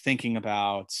 what they're thinking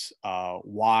about,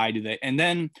 why do they, and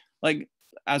then like,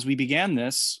 as we began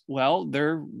this, well,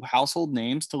 they're household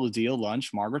names to Ladea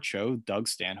Lunch, Margaret Cho, Doug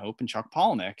Stanhope, and Chuck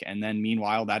Palahniuk. And then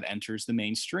meanwhile, that enters the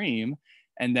mainstream.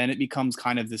 And then it becomes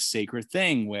kind of this sacred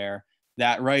thing where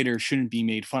that writer shouldn't be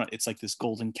made fun of. It's like this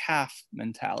golden calf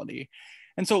mentality.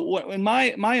 And so in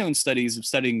my own studies of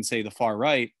studying, say, the far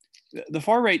right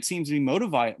seems to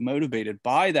be motivated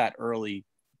by that early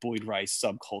Boyd Rice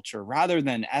subculture rather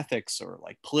than ethics or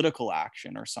like political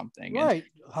action or something. Right.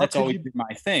 And that's always been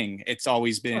my thing. It's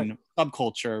always been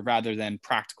subculture rather than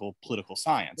practical political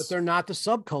science. But they're not the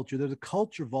subculture. They're the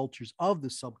culture vultures of the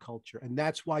subculture. And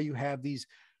that's why you have these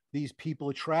people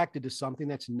attracted to something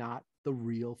that's not the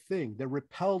real thing. They're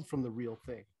repelled from the real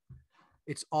thing.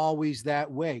 It's always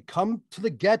that way. Come to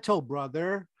the ghetto,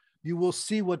 brother. You will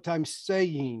see what I'm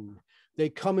saying. They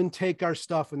come and take our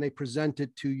stuff and they present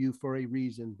it to you for a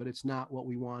reason, but it's not what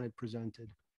we wanted presented.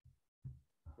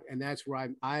 And that's where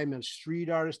I'm a street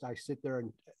artist. I sit there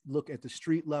and look at the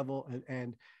street level.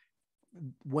 And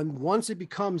once it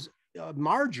becomes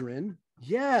margarine,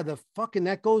 yeah,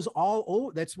 that goes all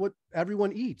over. That's what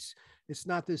everyone eats. It's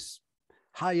not this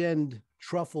high-end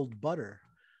truffled butter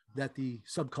that the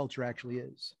subculture actually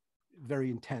is. Very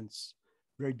intense,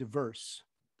 very diverse,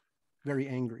 very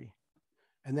angry.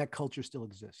 And that culture still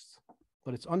exists,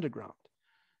 but it's underground.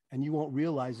 And you won't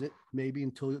realize it maybe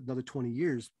until another 20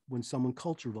 years when someone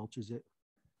culture vultures it.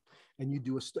 And you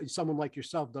do someone like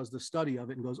yourself does the study of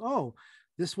it and goes, oh,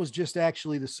 this was just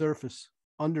actually the surface.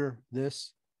 Under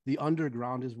this, the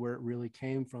underground is where it really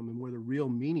came from and where the real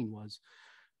meaning was.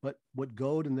 But what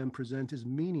Goad and them present is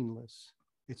meaningless.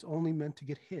 It's only meant to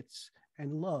get hits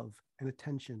and love and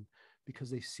attention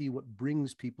because they see what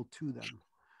brings people to them.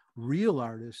 Real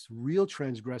artists, real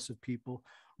transgressive people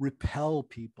repel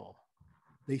people.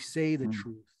 They say the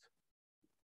truth.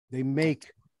 They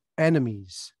make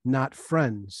enemies, not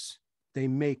friends. They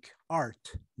make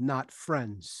art, not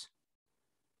friends.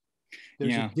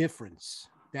 There's a difference.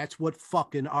 That's what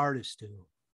fucking artists do.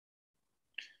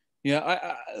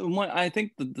 Yeah, I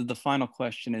think the final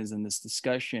question is in this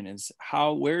discussion is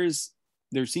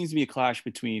there seems to be a clash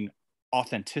between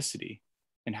authenticity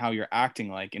and how you're acting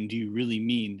like, and do you really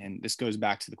mean, and this goes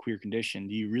back to the queer condition,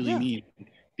 do you really mean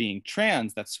being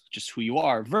trans, that's just who you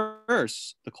are,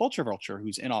 versus the culture vulture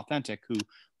who's inauthentic, who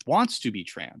wants to be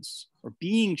trans or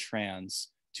being trans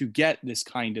to get this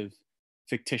kind of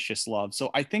fictitious love.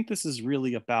 So I think this is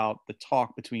really about the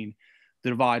talk between the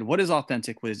divide, what is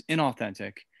authentic, what is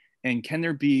inauthentic, and can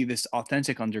there be this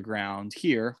authentic underground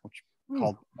here, which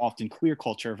called often queer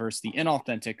culture, versus the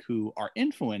inauthentic who are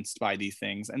influenced by these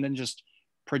things and then just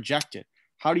project it.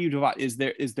 How do you divide? Is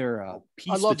there a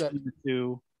piece between the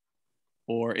two,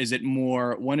 or is it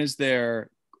more,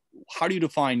 how do you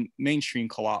define mainstream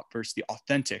co-op versus the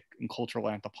authentic in cultural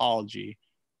anthropology,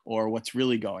 or what's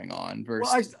really going on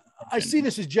versus? Well, I see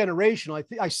this as generational.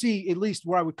 I see, at least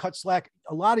where I would cut slack,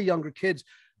 a lot of younger kids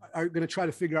are going to try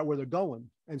to figure out where they're going,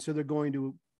 and so they're going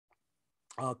to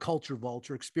culture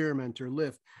vulture, experimenter,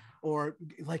 lift, or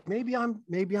like maybe I'm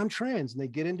trans, and they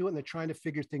get into it and they're trying to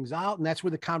figure things out, and that's where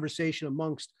the conversation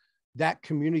amongst that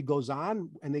community goes on,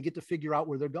 and they get to figure out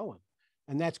where they're going,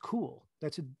 and that's cool.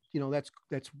 That's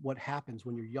what happens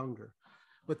when you're younger.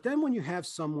 But then when you have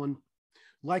someone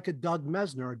like a Doug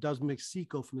Mesner or Doug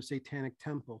Mexico from the Satanic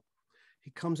Temple,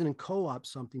 he comes in and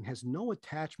co-ops something, has no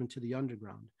attachment to the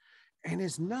underground, and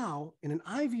is now in an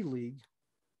Ivy League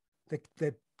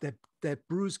that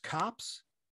brews cops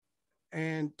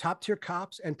and top tier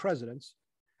cops and presidents,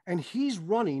 and he's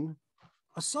running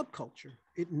a subculture.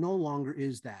 It no longer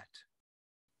is that.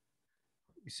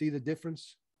 You see the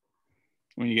difference?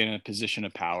 When you get in a position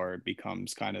of power, it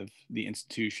becomes kind of the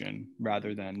institution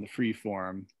rather than the free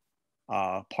form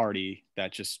party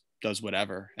that just does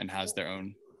whatever and has their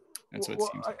own. And so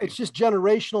it's just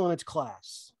generational in its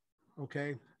class.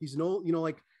 Okay. He's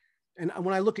and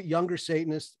when I look at younger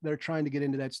Satanists that are trying to get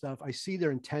into that stuff, I see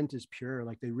their intent is pure.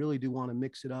 Like they really do want to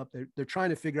mix it up. They're trying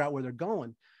to figure out where they're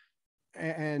going.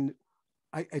 And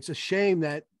it's a shame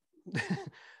that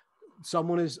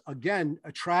someone is, again,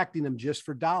 attracting them just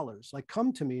for dollars. Like,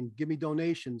 come to me and give me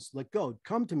donations. Like, go,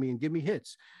 come to me and give me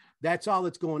hits. That's all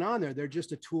that's going on there. They're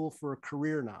just a tool for a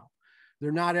career now.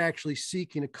 They're not actually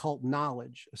seeking occult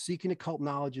knowledge. Seeking occult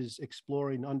knowledge is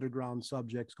exploring underground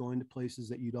subjects, going to places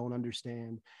that you don't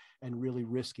understand and really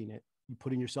risking it. You're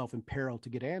putting yourself in peril to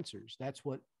get answers. That's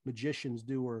what magicians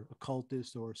do, or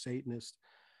occultists or Satanists.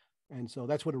 And so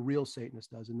that's what a real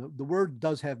Satanist does. And the word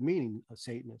does have meaning, a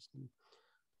Satanist.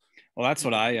 Well, that's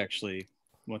what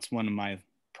what's one of my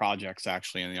projects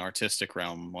actually in the artistic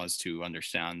realm was to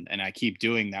understand. And I keep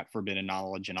doing that forbidden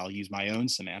knowledge, and I'll use my own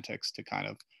semantics to kind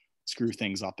of screw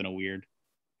things up in a weird,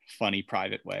 funny,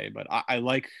 private way. But I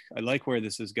like where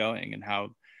this is going, and how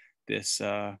this,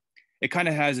 it kind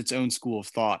of has its own school of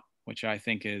thought, which I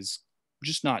think is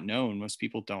just not known. Most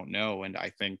people don't know. And I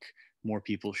think more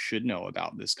people should know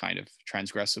about this kind of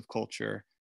transgressive culture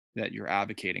that you're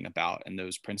advocating about, and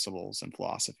those principles and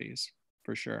philosophies,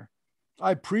 for sure.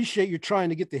 I appreciate you trying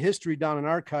to get the history down and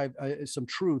archive some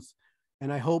truth.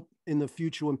 And I hope in the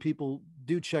future, when people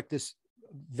do check this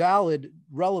valid,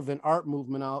 relevant art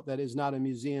movement out that is not in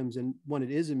museums, and when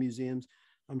it is in museums,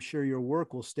 I'm sure your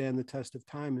work will stand the test of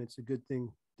time. And it's a good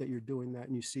thing that you're doing that,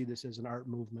 and you see this as an art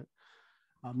movement.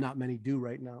 Not many do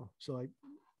right now. So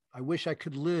I wish I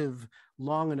could live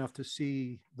long enough to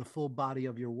see the full body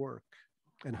of your work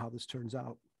and how this turns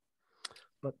out.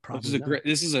 But probably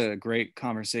this is a great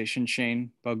conversation,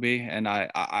 Shane Bugbee, and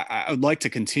I would like to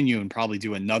continue and probably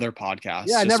do another podcast.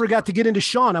 Yeah, I never got to get into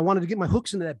Sean. I wanted to get my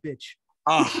hooks into that bitch.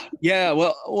 Yeah.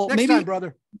 Well, next maybe time,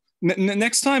 brother.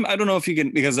 Next time, I don't know if you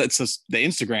can, because it's just the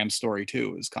Instagram story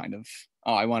too is kind of,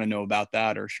 oh, I want to know about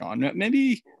that. Or Sean,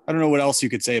 maybe, I don't know what else you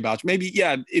could say about, maybe,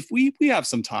 yeah, if we have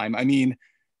some time. I mean,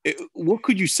 what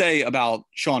could you say about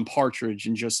Sean Partridge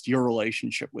and just your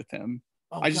relationship with him?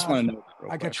 I just want to know.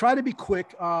 I can try to be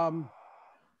quick.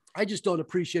 I just don't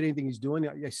appreciate anything he's doing.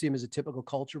 I see him as a typical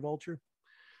culture vulture.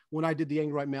 When I did the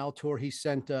Angry White Male tour, he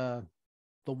sent the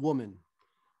woman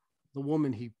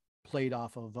he played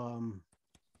off of,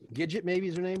 Gidget, maybe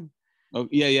is her name. Oh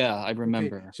yeah, I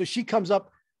remember. Okay. So she comes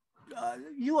up,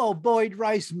 you owe Boyd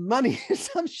Rice money,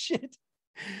 some shit.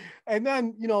 And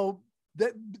then,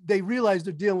 they realize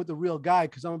they're dealing with the real guy,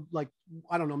 because I'm like,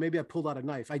 I don't know, maybe I pulled out a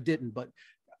knife. I didn't, but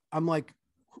I'm like,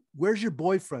 where's your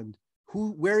boyfriend?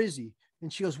 Where is he?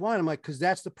 And she goes, why? And I'm like, because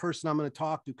that's the person I'm going to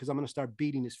talk to, because I'm going to start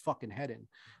beating his fucking head in.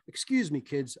 Excuse me,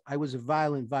 kids. I was a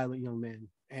violent young man,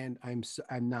 and I'm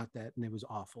not that. And it was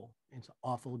awful. It's an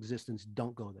awful existence.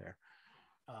 Don't go there.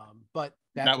 But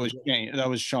that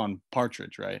was Sean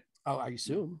Partridge, right? Oh, I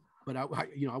assume. But I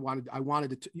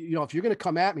wanted to, if you're going to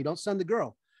come at me, don't send the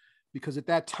girl, because at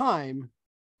that time,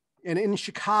 and in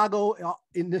Chicago,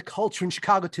 in the culture in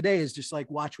Chicago today, is just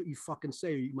like, watch what you fucking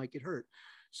say, or you might get hurt.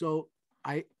 So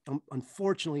I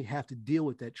unfortunately have to deal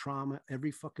with that trauma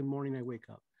every fucking morning I wake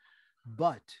up.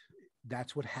 But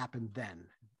that's what happened then.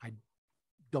 I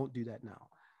don't do that now.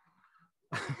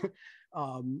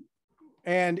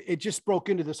 And it just broke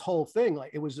into this whole thing. Like,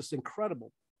 it was just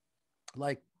incredible.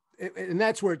 And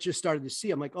that's where it just started to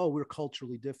see. I'm like, oh, we're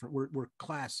culturally different. We're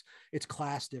class. It's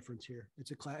class difference here.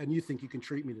 It's a class. And you think you can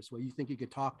treat me this way? You think you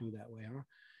could talk to me that way, huh?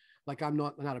 Like, I'm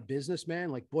not a businessman.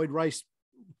 Like Boyd Rice.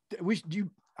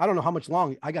 I don't know how much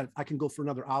long I can go for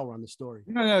another hour on the story.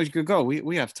 No, you could go.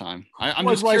 We have time. I'm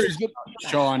just curious about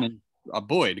Sean and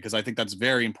Boyd, because I think that's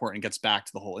very important. It gets back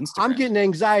to the whole Instagram. I'm getting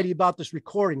anxiety about this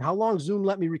recording. How long Zoom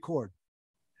let me record?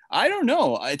 I don't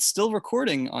know. It's still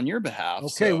recording on your behalf.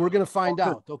 Okay, so we're gonna find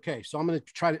out. Okay, so I'm gonna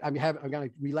try to. I'm gonna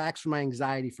relax from my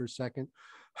anxiety for a second.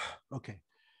 Okay.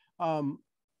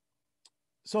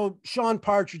 So Sean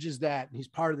Partridge is that, and he's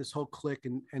part of this whole clique,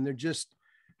 and they're just,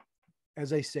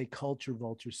 as I say, culture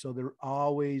vultures. So they're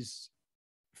always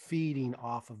feeding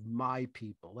off of my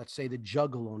people. Let's say the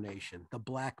Juggalo Nation, the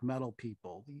black metal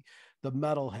people, the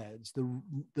metalheads,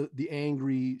 the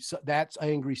angry, that's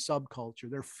angry subculture.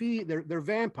 They're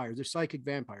vampires. They're psychic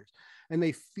vampires, and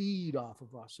they feed off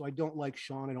of us. So I don't like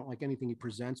Sean. I don't like anything he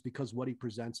presents, because what he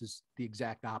presents is the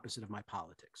exact opposite of my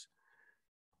politics.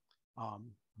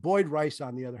 Boyd Rice,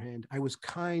 on the other hand, I was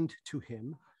kind to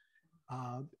him.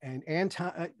 And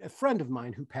a friend of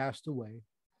mine who passed away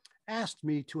asked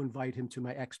me to invite him to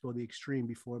my Expo the Extreme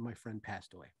before my friend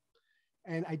passed away.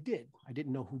 And I did. I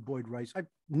didn't know who Boyd Rice, I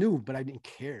knew, but I didn't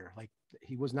care. Like,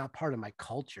 he was not part of my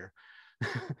culture.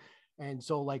 And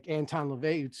so, like, Anton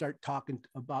LaVey would start talking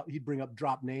about, he'd bring up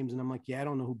drop names, and I'm like, yeah, I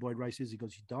don't know who Boyd Rice is. He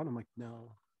goes, you don't? I'm like,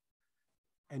 no.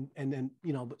 And then,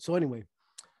 but so anyway,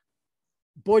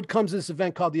 Boyd comes to this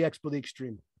event called the Expo the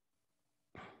Extreme.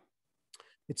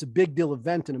 It's a big deal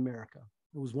event in America.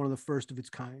 It was one of the first of its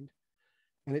kind.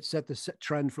 and it set the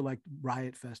trend for like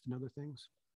Riot Fest and other things.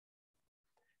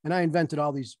 And I invented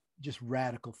all these just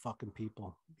radical fucking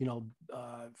people. You know,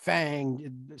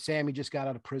 Fang, Sammy just got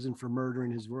out of prison for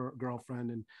murdering his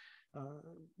girlfriend, and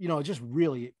you know, just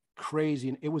really crazy.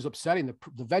 And it was upsetting.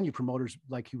 The venue promoters,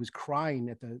 like, he was crying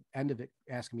at the end of it,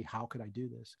 asking me, how could I do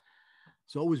this?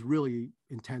 So it was really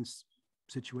intense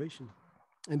situation.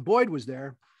 And Boyd was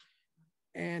there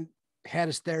and had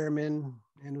his theremin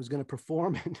and was going to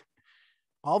perform. And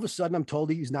all of a sudden I'm told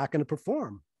he's not going to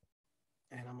perform.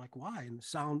 And I'm like, why? And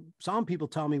the sound people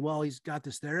tell me, well, he's got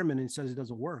this theremin and he says it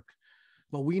doesn't work.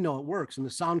 But we know it works. And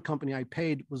the sound company I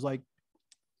paid was like,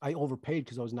 I overpaid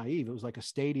because I was naive. It was like a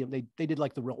stadium. They did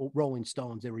like the Rolling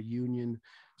Stones. They were union.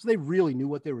 So they really knew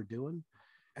what they were doing.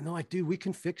 And they're like, dude, we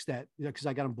can fix that. You know, because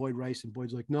I got him Boyd Rice, and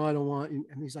Boyd's like, no, I don't want.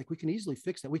 And he's like, we can easily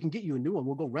fix that. We can get you a new one.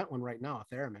 We'll go rent one right now,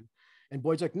 a theremin. And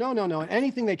Boyd's like, no. And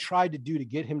anything they tried to do to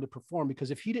get him to perform,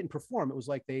 because if he didn't perform, it was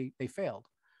like they failed.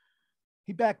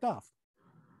 He backed off.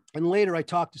 And later I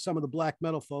talked to some of the black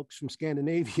metal folks from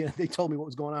Scandinavia. They told me what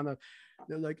was going on.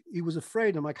 They're like, he was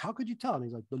afraid. I'm like, how could you tell? And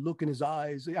he's like, the look in his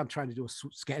eyes. I'm trying to do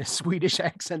a Swedish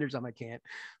accent or something. I can't,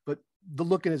 but the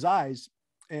look in his eyes.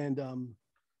 And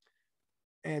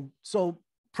so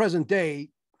present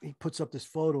day, he puts up this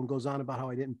photo and goes on about how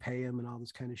I didn't pay him and all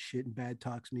this kind of shit, and bad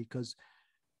talks me because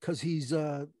he's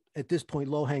at this point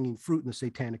low hanging fruit in the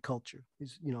satanic culture.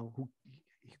 He's, you know,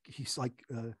 he's like,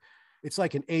 it's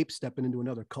like an ape stepping into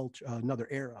another culture, another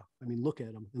era. I mean, look at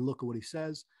him and look at what he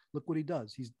says. Look what he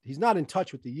does. He's not in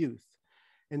touch with the youth.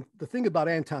 And the thing about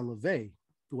Anton LaVey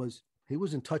was he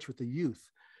was in touch with the youth.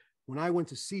 When I went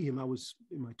to see him, I was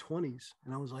in my 20s,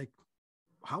 and I was like,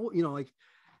 how, you know, like,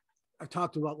 I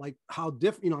talked about like how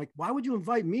different, you know, like, why would you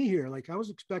invite me here? Like, I was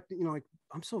expecting, you know, like,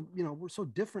 I'm so, you know, we're so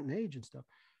different in age and stuff.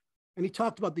 And he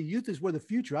talked about the youth is where the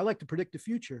future. I like to predict the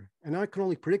future, and I can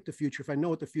only predict the future if I know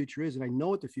what the future is, and I know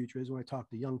what the future is when I talk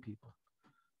to young people.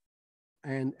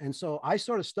 And so I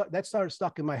sort of started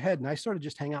stuck in my head, and I started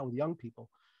just hang out with young people.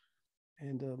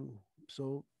 And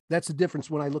so that's the difference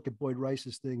when I look at Boyd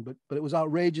Rice's thing. But it was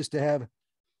outrageous to have.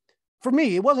 For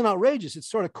me, it wasn't outrageous. It's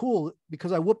sort of cool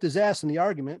because I whooped his ass in the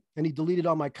argument, and he deleted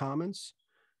all my comments,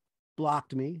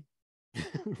 blocked me,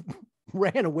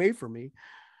 ran away from me.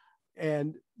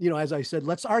 And, you know, as I said,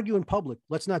 let's argue in public.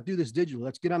 Let's not do this digital.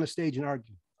 Let's get on a stage and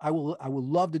argue. I will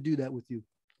love to do that with you.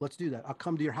 Let's do that. I'll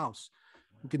come to your house.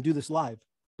 We can do this live,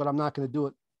 but I'm not going to do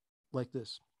it like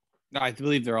this. I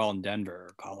believe they're all in Denver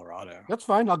or Colorado. That's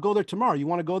fine. I'll go there tomorrow. You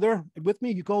want to go there with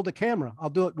me? You hold the camera. I'll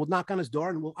do it. We'll knock on his door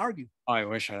and we'll argue. Oh, I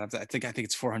wish I'd have to. I think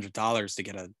it's $400 to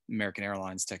get an American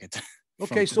Airlines ticket.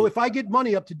 Okay, so if I get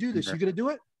money up to do this, you're going to do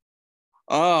it?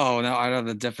 Oh, no, I'd have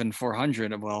a different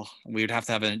 400. Well, we would have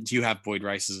to have do you have Boyd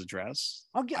Rice's address?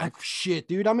 I'll get shit,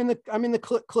 dude. I'm in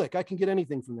the click. I can get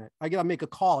anything from that. I got to make a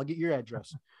call. I'll get your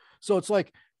address. So it's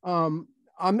like, I'm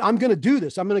going to do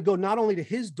this. I'm going to go not only to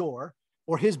his door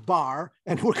or his bar,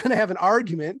 and we're going to have an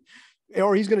argument,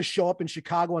 or he's going to show up in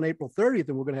Chicago on April 30th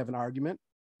and we're going to have an argument.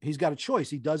 He's got a choice.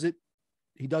 He does it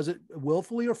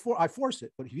willfully or I force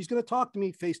it, but he's going to talk to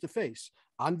me face to face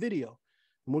on video,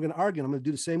 and we're going to argue. And I'm going to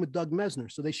do the same with Doug Mesner.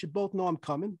 So they should both know I'm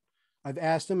coming. I've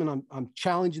asked them, and I'm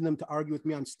challenging them to argue with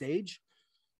me on stage.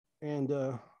 And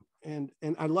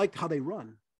I like how they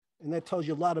run. And that tells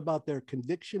you a lot about their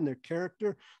conviction, their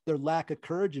character, their lack of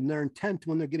courage, and their intent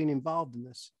when they're getting involved in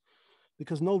this.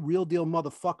 Because no real deal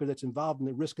motherfucker that's involved in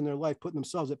the risking their life, putting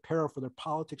themselves at peril for their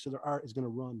politics or their art is going to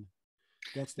run.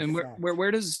 That's the fact.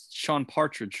 Where does Sean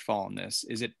Partridge fall in this?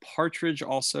 Is it Partridge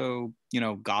also, you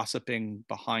know, gossiping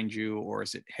behind you, or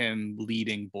is it him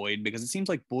leading Boyd? Because it seems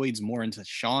like Boyd's more into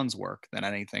Sean's work than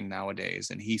anything nowadays,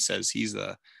 and he says he's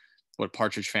the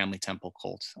Partridge Family Temple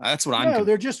cult. That's what I'm.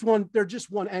 They're just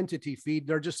one entity feed.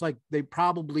 They're just like, they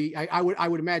probably. I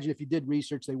would imagine if you did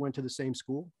research, they went to the same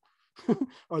school.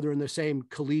 Or they're in the same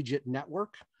collegiate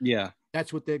network. Yeah,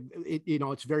 that's what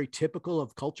it's very typical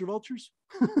of culture vultures.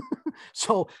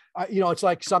 So it's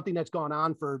like something that's gone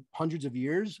on for hundreds of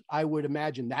years. I would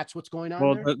imagine that's what's going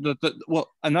on. Well,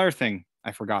 another thing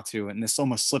I forgot to, and this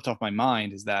almost slipped off my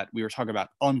mind, is that we were talking about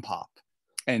Unpop,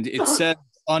 and it said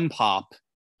Unpop,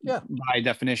 by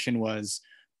definition, was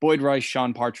Boyd Rice,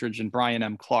 Sean Partridge, and Brian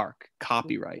M. Clark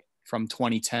copyright from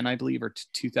 2010, I believe, or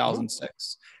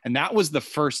 2006. And that was the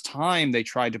first time they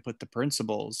tried to put the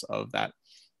principles of that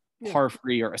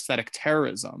par-free or aesthetic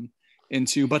terrorism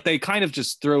into, but they kind of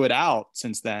just threw it out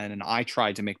since then. And I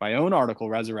tried to make my own article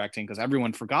resurrecting, because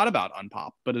everyone forgot about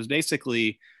Unpop. But it was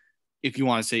basically, if you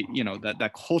want to say, you know,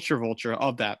 that culture vulture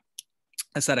of that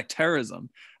aesthetic terrorism.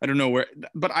 I don't know where,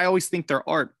 but I always think their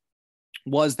art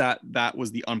was that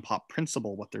was the Unpop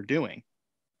principle, what they're doing.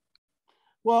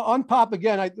 Well, Unpop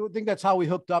again, I think that's how we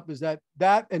hooked up, is that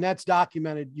and that's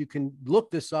documented. You can look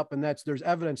this up, and there's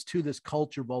evidence to this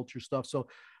culture vulture stuff. So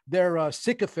their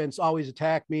sycophants always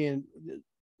attack me, and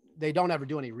they don't ever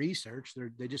do any research.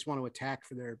 They just want to attack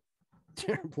for their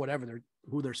whatever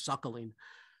who they're suckling.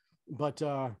 But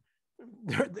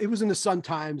it was in the Sun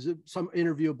Times, some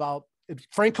interview about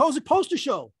Frank Kozik poster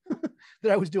show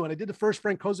that I was doing. I did the first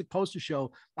Frank Kozik poster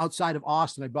show outside of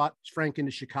Austin. I brought Frank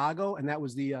into Chicago, and that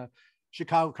was the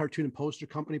Chicago Cartoon and Poster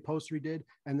Company poster he did.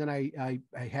 And then I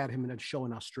had him in a show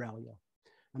in Australia.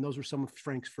 And those were some of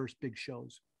Frank's first big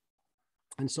shows.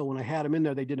 And so when I had him in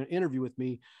there, they did an interview with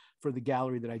me for the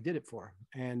gallery that I did it for.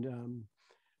 And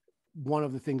one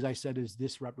of the things I said is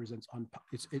this represents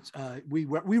we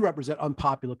represent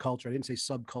unpopular culture. I didn't say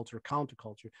subculture or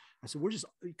counterculture. I said we're just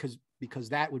because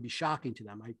that would be shocking to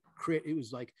them. It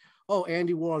was like, oh,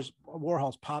 Andy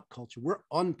Warhol's pop culture. We're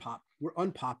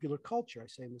unpopular culture. I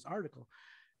say in this article,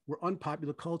 we're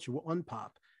unpopular culture. We're unpop.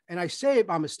 And I say it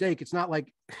by mistake. It's not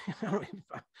like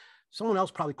someone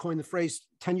else probably coined the phrase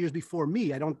 10 years before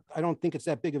me. I don't think it's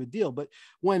that big of a deal. But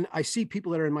when I see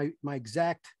people that are in my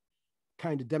exact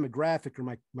kind of demographic, or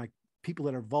my people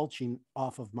that are vulturing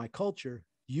off of my culture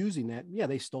using that, yeah,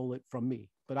 they stole it from me.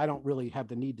 But I don't really have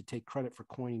the need to take credit for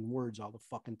coining words all the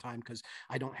fucking time, because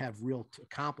I don't have real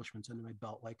accomplishments under my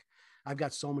belt. Like, I've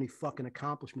got so many fucking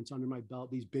accomplishments under my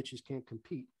belt, these bitches can't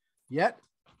compete. Yet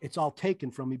it's all taken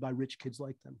from me by rich kids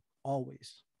like them,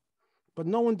 always. But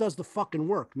no one does the fucking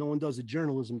work. No one does the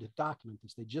journalism to document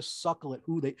this. They just suckle at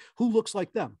who looks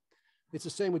like them. It's the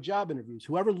same with job interviews.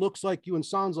 Whoever looks like you and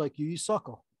sounds like you, you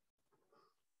suckle.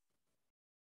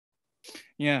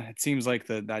 Yeah, it seems like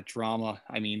that drama.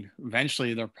 I mean,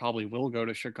 eventually they probably will go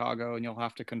to Chicago, and you'll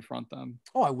have to confront them.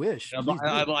 Oh, I wish.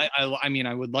 I mean,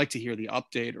 I would like to hear the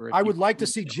update. Or I would like to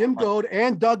see Jim Goad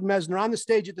and Doug Mesner on the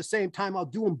stage at the same time. I'll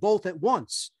do them both at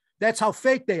once. That's how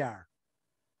fake they are.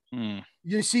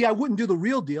 You see, I wouldn't do the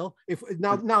real deal.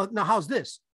 Now, how's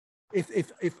this?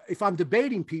 If I'm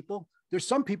debating people, there's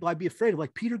some people I'd be afraid of,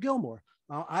 like Peter Gilmore.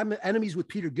 I'm enemies with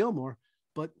Peter Gilmore,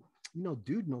 but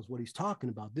dude knows what he's talking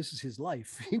about. This is his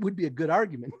life. He would be a good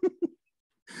argument.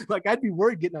 Like, I'd be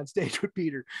worried getting on stage with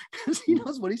Peter, because he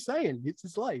knows what he's saying. It's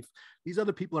his life. These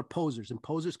other people are posers, and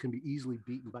posers can be easily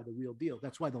beaten by the real deal.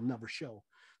 That's why they'll never show.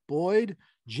 Boyd,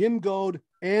 Jim Goad,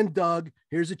 and Doug,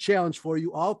 here's a challenge for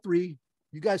you. All three,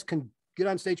 you guys can get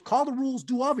on stage, call the rules,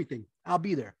 do everything. I'll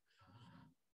be there.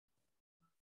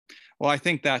 Well, I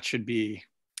think that should be,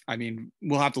 I mean,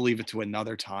 we'll have to leave it to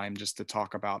another time just to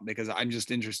talk about, because I'm just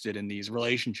interested in these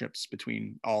relationships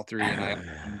between all three. And I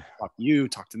talk to you,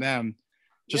 talk to them.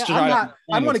 I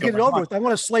want to get it over with. I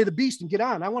want to slay the beast and get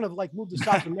on. I want to move to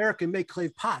South America and make clay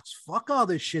pots. Fuck all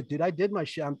this shit, dude. I did my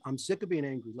shit. I'm sick of being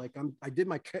angry. Like, I did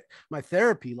my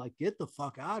therapy. Like, get the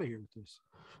fuck out of here with this.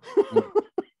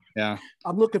 Yeah.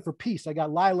 I'm looking for peace. I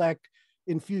got lilac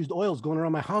infused oils going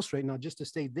around my house right now just to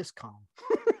stay this calm.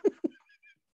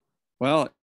 Well,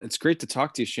 it's great to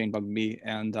talk to you, Shane Bugbee,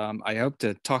 and I hope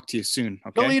to talk to you soon.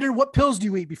 Okay. Pilleater, what pills do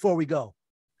you eat before we go?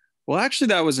 Well, actually,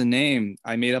 that was a name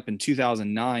I made up in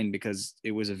 2009 because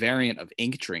it was a variant of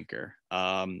Ink Drinker.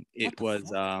 There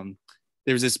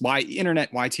was this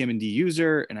internet YTMND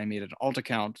user, and I made an alt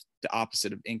account. The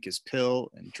opposite of Ink is pill,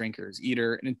 and Drinker is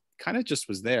eater, and it kind of just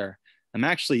was there. I'm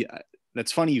actually,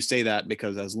 that's funny you say that,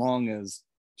 because as long as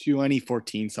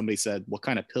 2014, somebody said, "What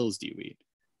kind of pills do you eat?"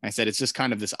 I said, it's just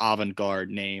kind of this avant-garde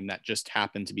name that just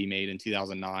happened to be made in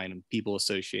 2009, and people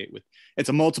associate with, it's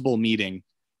a multiple meaning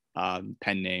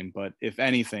pen name, but if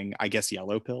anything, I guess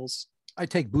yellow pills. I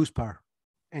take Boost Par,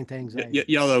 anti-anxiety.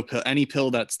 Yellow pill, any pill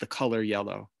that's the color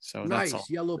yellow. So nice, that's all.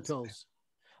 Yellow pills.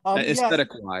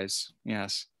 Aesthetic-wise,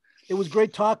 yes. It was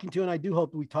great talking to you, and I do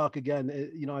hope we talk again.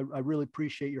 I really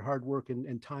appreciate your hard work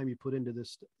and time you put into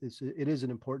this. It is an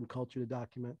important culture to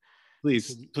document.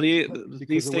 Please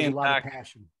stay in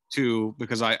touch too,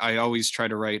 because I always try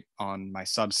to write on my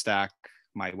Substack,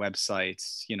 my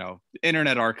websites,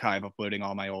 Internet Archive, uploading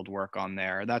all my old work on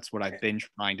there. That's what I've been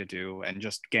trying to do, and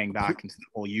just getting back into the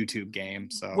whole YouTube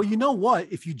game. So, well, you know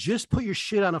what? If you just put your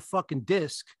shit on a fucking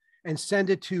disc and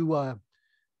send it to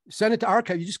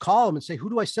Archive, you just call them and say, "Who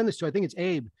do I send this to?" I think it's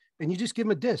Abe, and you just give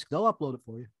them a disc. They'll upload it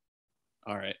for you.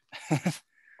 All right.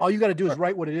 All you got to do is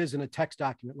write what it is in a text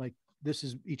document, like, this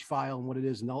is each file and what it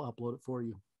is, and they'll upload it for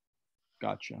you.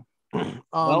 Gotcha.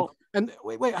 And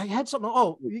wait, I had something.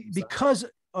 Oh, because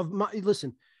of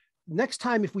listen, next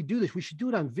time if we do this, we should do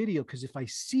it on video, because if I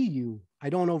see you,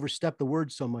 I don't overstep the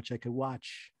word so much. I could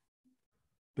watch.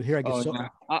 But here I get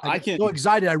I get so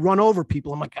excited, I run over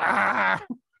people. I'm like, ah.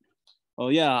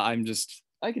 Well, yeah,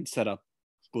 I can set up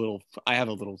I have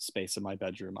a little space in my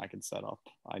bedroom I can set up.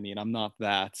 I mean, I'm not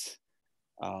that.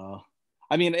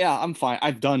 I mean, yeah, I'm fine.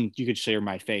 You could share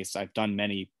my face. I've done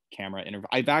many camera interviews.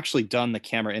 I've actually done the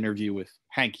camera interview with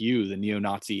Hank Yu, the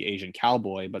neo-Nazi Asian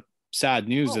cowboy. But sad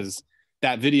news is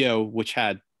that video, which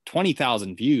had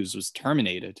 20,000 views, was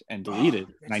terminated and deleted.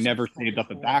 And I never saved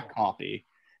up a back copy.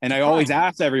 And I always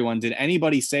ask everyone, did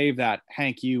anybody save that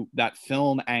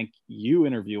film Hank Yu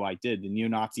interview I did, the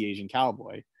neo-Nazi Asian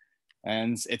cowboy?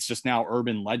 And it's just now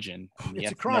urban legend.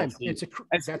 It's a crime.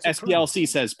 SPLC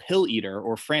says Pilleater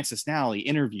or Francis Nally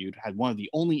interviewed had one of the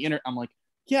only I'm like,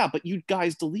 yeah, but you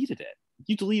guys deleted it.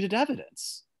 You deleted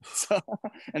evidence. So,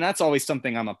 and that's always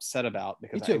something I'm upset about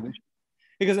because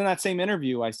in that same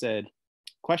interview I said,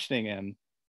 questioning him,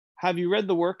 have you read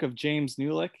the work of James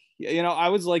Newlick? You know, I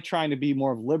was like trying to be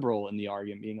more liberal in the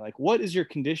argument, being like, what is your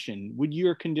condition? Would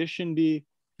your condition be?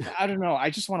 I don't know. I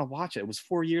just want to watch it. It was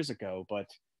 4 years ago, but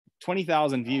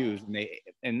 20,000 views,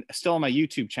 and still on my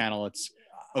YouTube channel, it's,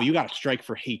 oh, you got to strike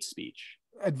for hate speech.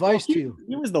 Advice to you.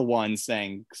 He was the one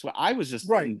saying, so I was just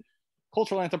in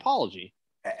cultural anthropology.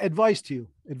 Advice to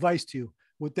you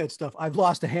with that stuff. I've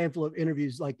lost a handful of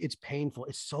interviews. Like, it's painful.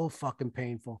 It's so fucking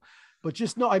painful. But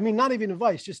just know, I mean, not even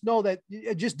advice, just know that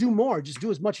just do more. Just do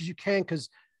as much as you can, because,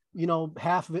 you know,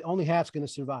 only half's going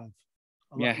to survive.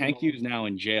 Yeah, Hank Hughes now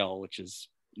in jail, which is...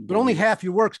 But only half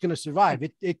your work's going to survive.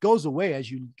 It goes away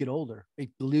as you get older.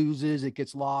 It loses, it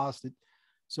gets lost.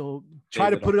 So try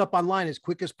to put it up online as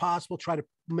quick as possible. Try to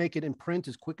make it in print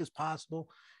as quick as possible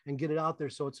and get it out there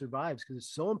so it survives, because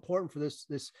it's so important for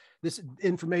this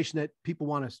information that people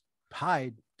want to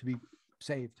hide to be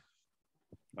saved.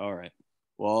 All right.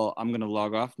 Well, I'm going to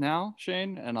log off now,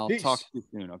 Shane, and I'll talk to you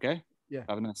soon, okay? Yeah.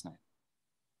 Have a nice night.